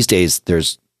course, these days,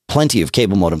 there's plenty of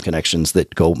cable modem connections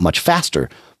that go much faster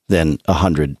than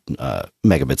 100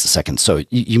 megabits a second. So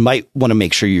you might want to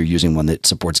make sure you're using one that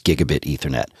supports gigabit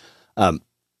Ethernet.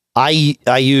 I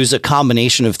use a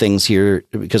combination of things here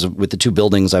because with the 2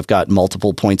 buildings, I've got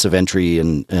multiple points of entry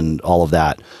and all of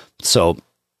that. So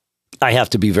I have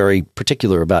to be very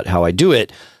particular about how I do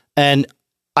it. And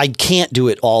I can't do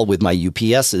it all with my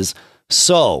UPSs.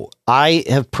 So I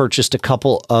have purchased a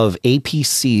couple of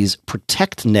APC's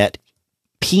ProtectNet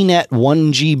PNet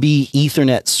 1GB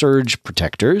Ethernet surge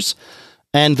protectors.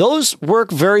 And those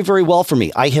work very, very well for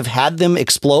me. I have had them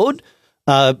explode.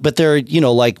 But they're,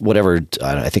 like whatever,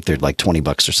 I think they're like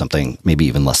 $20 or something, maybe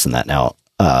even less than that now.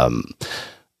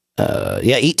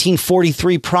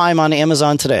 1843 Prime on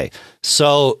Amazon today.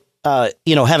 So,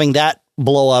 having that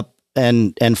blow up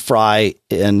and fry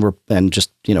and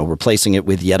just, replacing it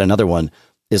with yet another one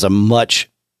is a much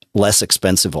less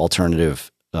expensive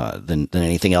alternative than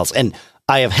anything else. And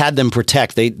I have had them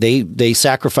protect. They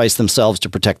sacrifice themselves to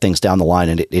protect things down the line,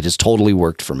 and it has totally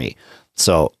worked for me.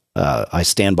 So I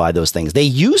stand by those things. They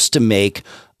used to make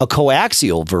a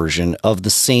coaxial version of the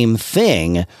same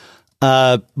thing,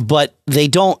 but they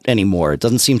don't anymore. It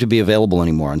doesn't seem to be available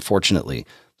anymore, unfortunately.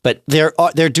 But there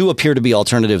do appear to be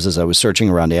alternatives as I was searching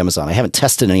around Amazon. I haven't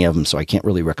tested any of them, so I can't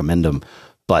really recommend them.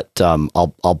 But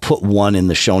I'll put one in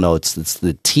the show notes. It's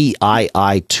the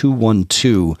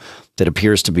TII212 that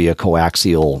appears to be a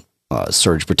coaxial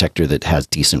surge protector that has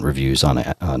decent reviews on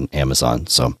Amazon.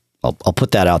 So I'll put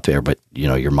that out there. But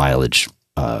your mileage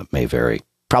may vary.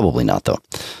 Probably not, though.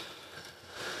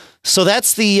 So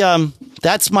that's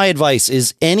my advice: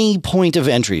 is any point of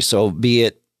entry. So be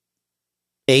it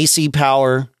AC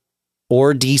power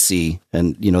or DC,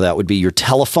 and that would be your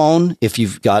telephone. If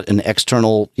you've got an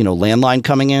external, landline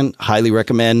coming in, highly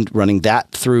recommend running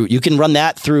that through. You can run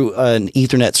that through an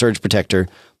Ethernet surge protector.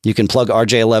 You can plug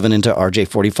RJ11 into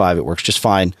RJ45. It works just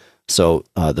fine. So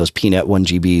those PNet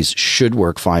 1GBs should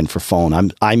work fine for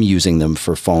phone. I'm using them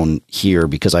for phone here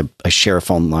because I share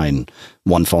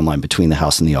one phone line between the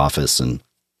house and the office. And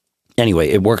anyway,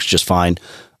 it works just fine.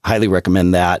 Highly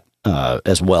recommend that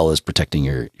as well as protecting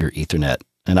your Ethernet.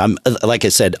 And like I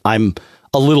said, I'm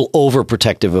a little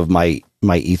overprotective of my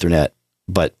Ethernet,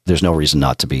 but there's no reason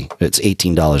not to be. It's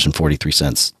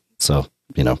 $18.43. So,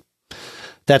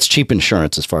 that's cheap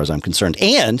insurance as far as I'm concerned.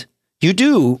 And you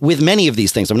do with many of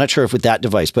these things. I'm not sure if with that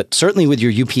device, but certainly with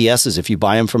your UPSs, if you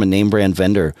buy them from a name brand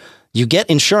vendor, you get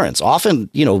insurance,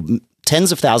 often,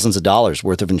 tens of thousands of dollars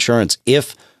worth of insurance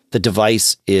if the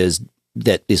device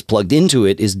that is plugged into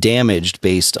it is damaged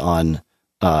based on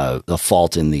a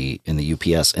fault in the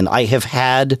UPS. And I have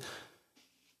had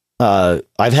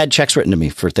I've had checks written to me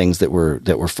for things that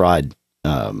were fried.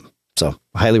 So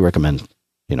I highly recommend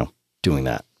doing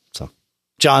that. So,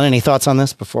 John, any thoughts on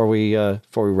this before we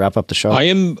wrap up the show? I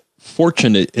am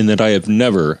fortunate in that I have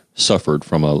never suffered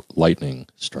from a lightning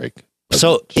strike.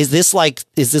 So is this like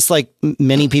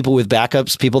many people with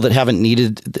backups? People that haven't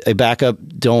needed a backup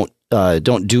don't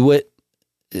do it.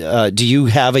 Do you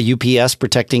have a UPS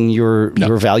protecting your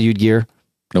valued gear?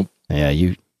 Nope. Yeah,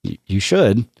 you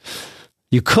should.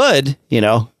 You could,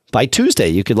 by Tuesday,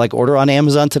 you could order on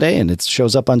Amazon today and it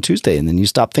shows up on Tuesday and then you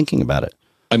stop thinking about it.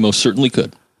 I most certainly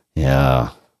could.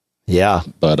 Yeah. Yeah.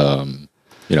 But,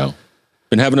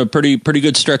 been having a pretty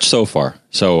good stretch so far.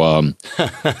 So, a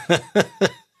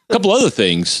couple other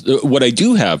things. What I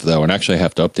do have, though, and actually I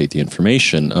have to update the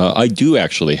information, I do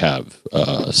actually have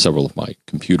several of my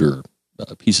computer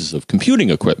pieces of computing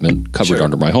equipment covered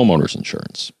under my homeowner's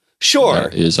insurance. Sure.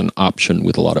 That is an option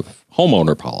with a lot of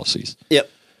homeowner policies. Yep.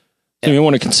 So you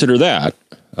want to consider that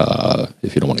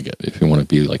if you want to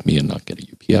be like me and not get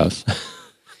a UPS.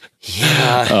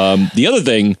 Yeah. The other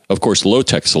thing, of course, the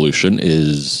low-tech solution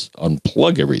is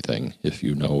unplug everything. If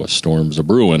you know a storm's a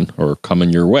brewing or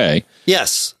coming your way.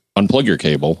 Yes. Unplug your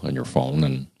cable and your phone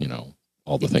and,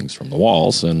 all the things from the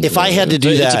walls. And if I had to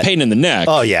do that, it's a pain in the neck.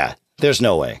 Oh, yeah. There's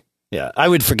no way. Yeah. I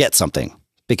would forget something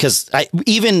because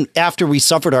even after we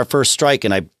suffered our first strike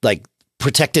and I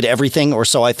protected everything, or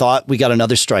so I thought, we got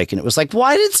another strike and it was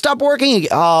why did it stop working?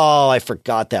 Oh, I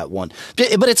forgot that one.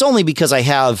 But it's only because I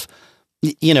have,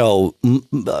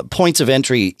 points of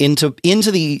entry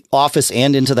into the office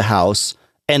and into the house,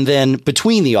 and then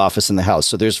between the office and the house.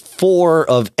 So there's 4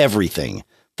 of everything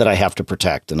that I have to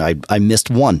protect. And I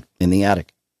missed one in the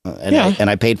attic and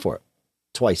I paid for it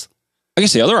twice. I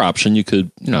guess the other option you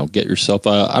could, get yourself,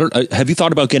 have you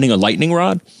thought about getting a lightning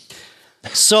rod?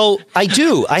 So I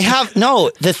do. I have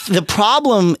the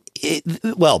problem.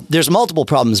 There's multiple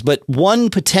problems, but one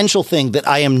potential thing that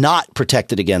I am not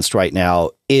protected against right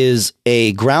now is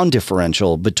a ground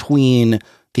differential between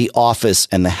the office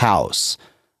and the house.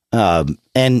 Really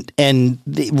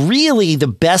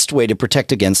the best way to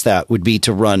protect against that would be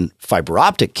to run fiber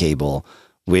optic cable,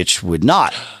 which would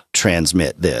not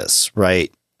transmit this,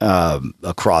 right?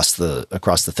 Across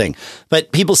the thing.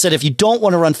 But people said if you don't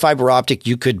want to run fiber optic,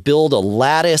 you could build a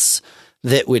lattice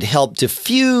that would help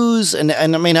diffuse. And I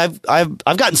mean, I've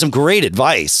gotten some great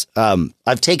advice.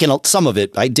 I've taken some of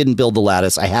it. I didn't build the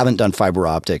lattice. I haven't done fiber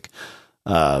optic.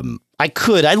 I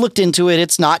looked into it.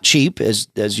 It's not cheap as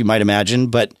you might imagine,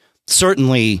 but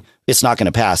certainly it's not going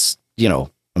to pass,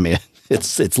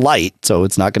 it's light, so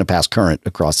it's not going to pass current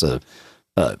across a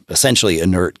essentially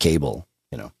inert cable,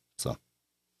 so.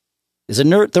 Is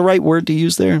inert the right word to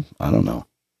use there? I don't know.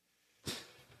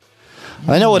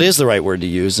 I know what is the right word to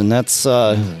use, and that's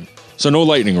So no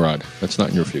lightning rod. That's not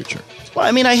in your future. Well,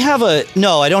 I mean, I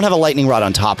don't have a lightning rod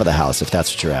on top of the house, if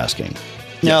that's what you're asking.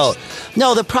 No, Yes.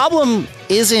 no, the problem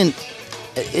isn't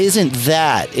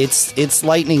that. It's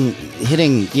lightning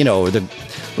hitting,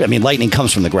 lightning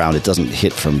comes from the ground. It doesn't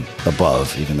hit from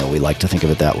above, even though we like to think of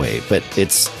it that way. But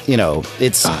it's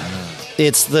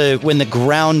when the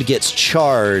ground gets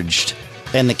charged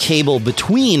and the cable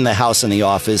between the house and the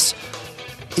office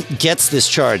gets this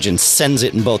charge and sends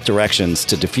it in both directions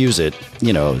to diffuse it.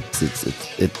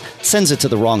 It sends it to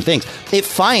the wrong things. It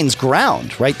finds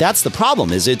ground, right? That's the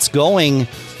problem. Is it's going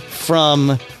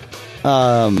through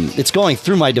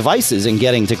my devices and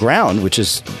getting to ground, which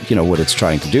is what it's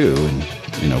trying to do, and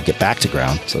get back to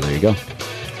ground. So there you go.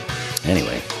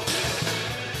 Anyway,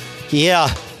 yeah.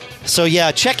 So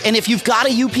yeah, check. And if you've got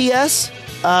a UPS,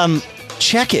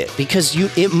 check it, because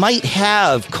it might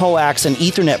have coax and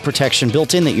Ethernet protection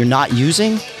built in that you're not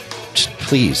using. Just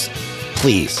please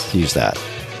use that.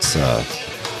 So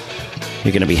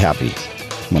you're going to be happy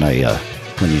when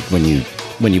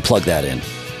you plug that in.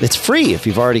 It's free if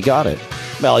you've already got it.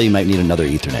 Well, you might need another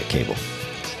Ethernet cable.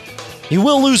 You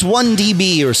will lose 1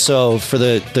 dB or so for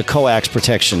the coax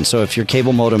protection. So if your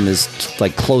cable modem is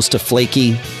like close to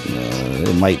flaky,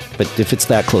 it might. But if it's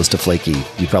that close to flaky,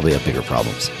 you probably have bigger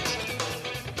problems.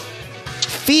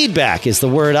 Feedback is the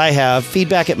word I have.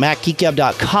 Feedback at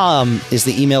MacGeekGab.com is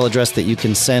the email address that you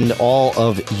can send all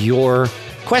of your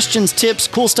questions, tips,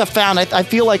 cool stuff found. I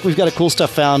feel like we've got a cool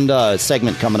stuff found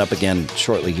segment coming up again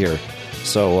shortly here.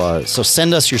 So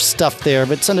send us your stuff there,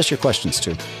 but send us your questions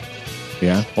too.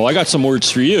 Yeah. Well, I got some words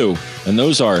for you, and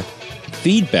those are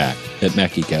feedback at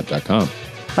MacGeekGab.com.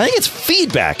 I think it's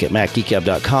feedback at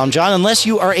MacGeekGab.com, John. Unless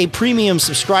you are a premium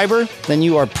subscriber, then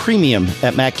you are premium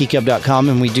at MacGeekGab.com,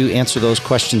 and we do answer those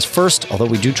questions first, although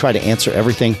we do try to answer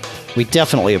everything. We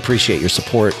definitely appreciate your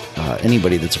support.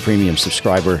 Anybody that's a premium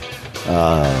subscriber,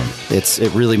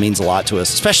 it really means a lot to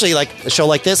us, especially like a show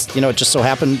like this. It just so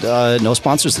happened no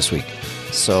sponsors this week,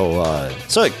 so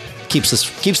it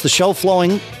keeps the show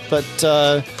flowing, but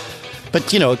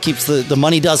it keeps the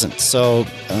money doesn't. So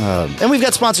and we've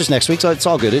got sponsors next week, so it's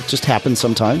all good. It just happens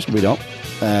sometimes. We don't.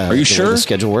 Are you sure the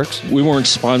schedule works? We weren't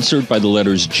sponsored by the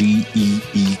letters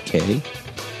GEEK.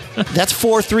 That's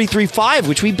 4335,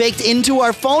 which we baked into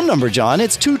our phone number, John.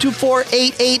 It's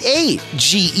 224-888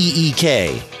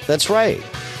 GEEK. That's right.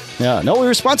 Yeah. No, we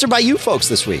were sponsored by you folks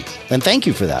this week, and thank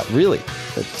you for that. Really,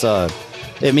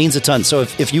 it means a ton. So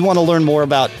if you want to learn more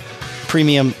about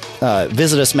premium,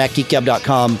 visit us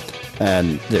MacGeekGab.com.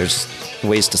 And there's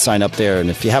ways to sign up there.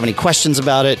 And if you have any questions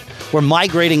about it, we're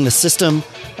migrating the system,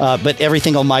 but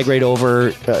everything will migrate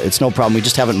over. It's no problem. We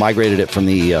just haven't migrated it from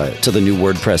to the new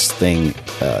WordPress thing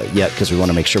yet, because we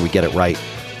want to make sure we get it right.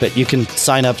 But you can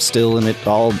sign up still, and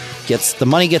the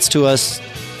money gets to us.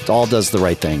 It all does the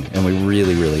right thing, and we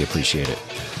really, really appreciate it.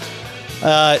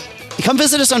 Come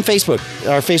visit us on Facebook.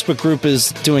 Our Facebook group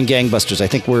is doing gangbusters. I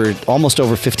think we're almost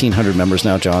over 1,500 members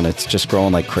now, John. It's just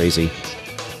growing like crazy.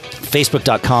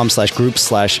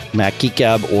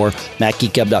 Facebook.com/groups/MacGeekGab or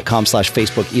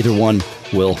MacGeekGab.com/Facebook. Either one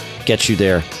will get you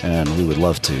there, and we would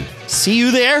love to see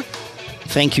you there.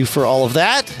 Thank you for all of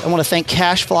that. I want to thank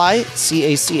CacheFly,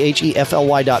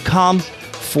 CACHEFLY.com,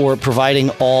 for providing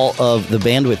all of the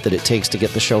bandwidth that it takes to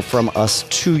get the show from us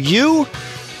to you.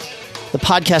 The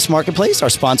Podcast Marketplace, our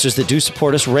sponsors that do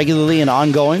support us regularly and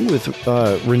ongoing with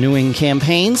renewing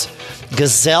campaigns.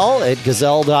 Gazelle at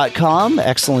Gazelle.com.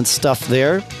 Excellent stuff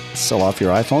there. Sell off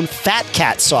your iPhone. Fat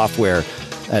Cat Software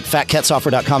at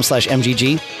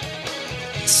FatCatSoftware.com/MGG.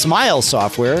 Smile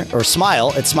Software, or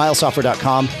Smile at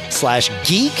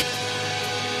SmileSoftware.com/geek.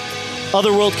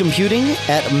 Otherworld Computing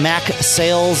at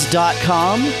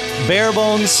MacSales.com.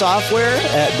 Barebones Software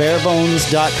at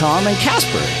Barebones.com. And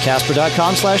Casper at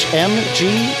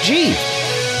Casper.com/MGG.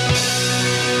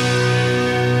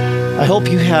 I hope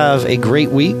you have a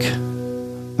great week.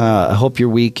 I hope your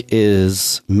week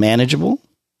is manageable.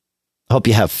 I hope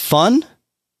you have fun.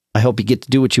 I hope you get to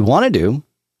do what you want to do.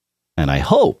 And I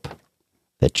hope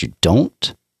that you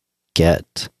don't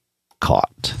get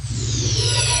caught.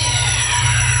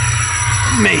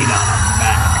 Made up.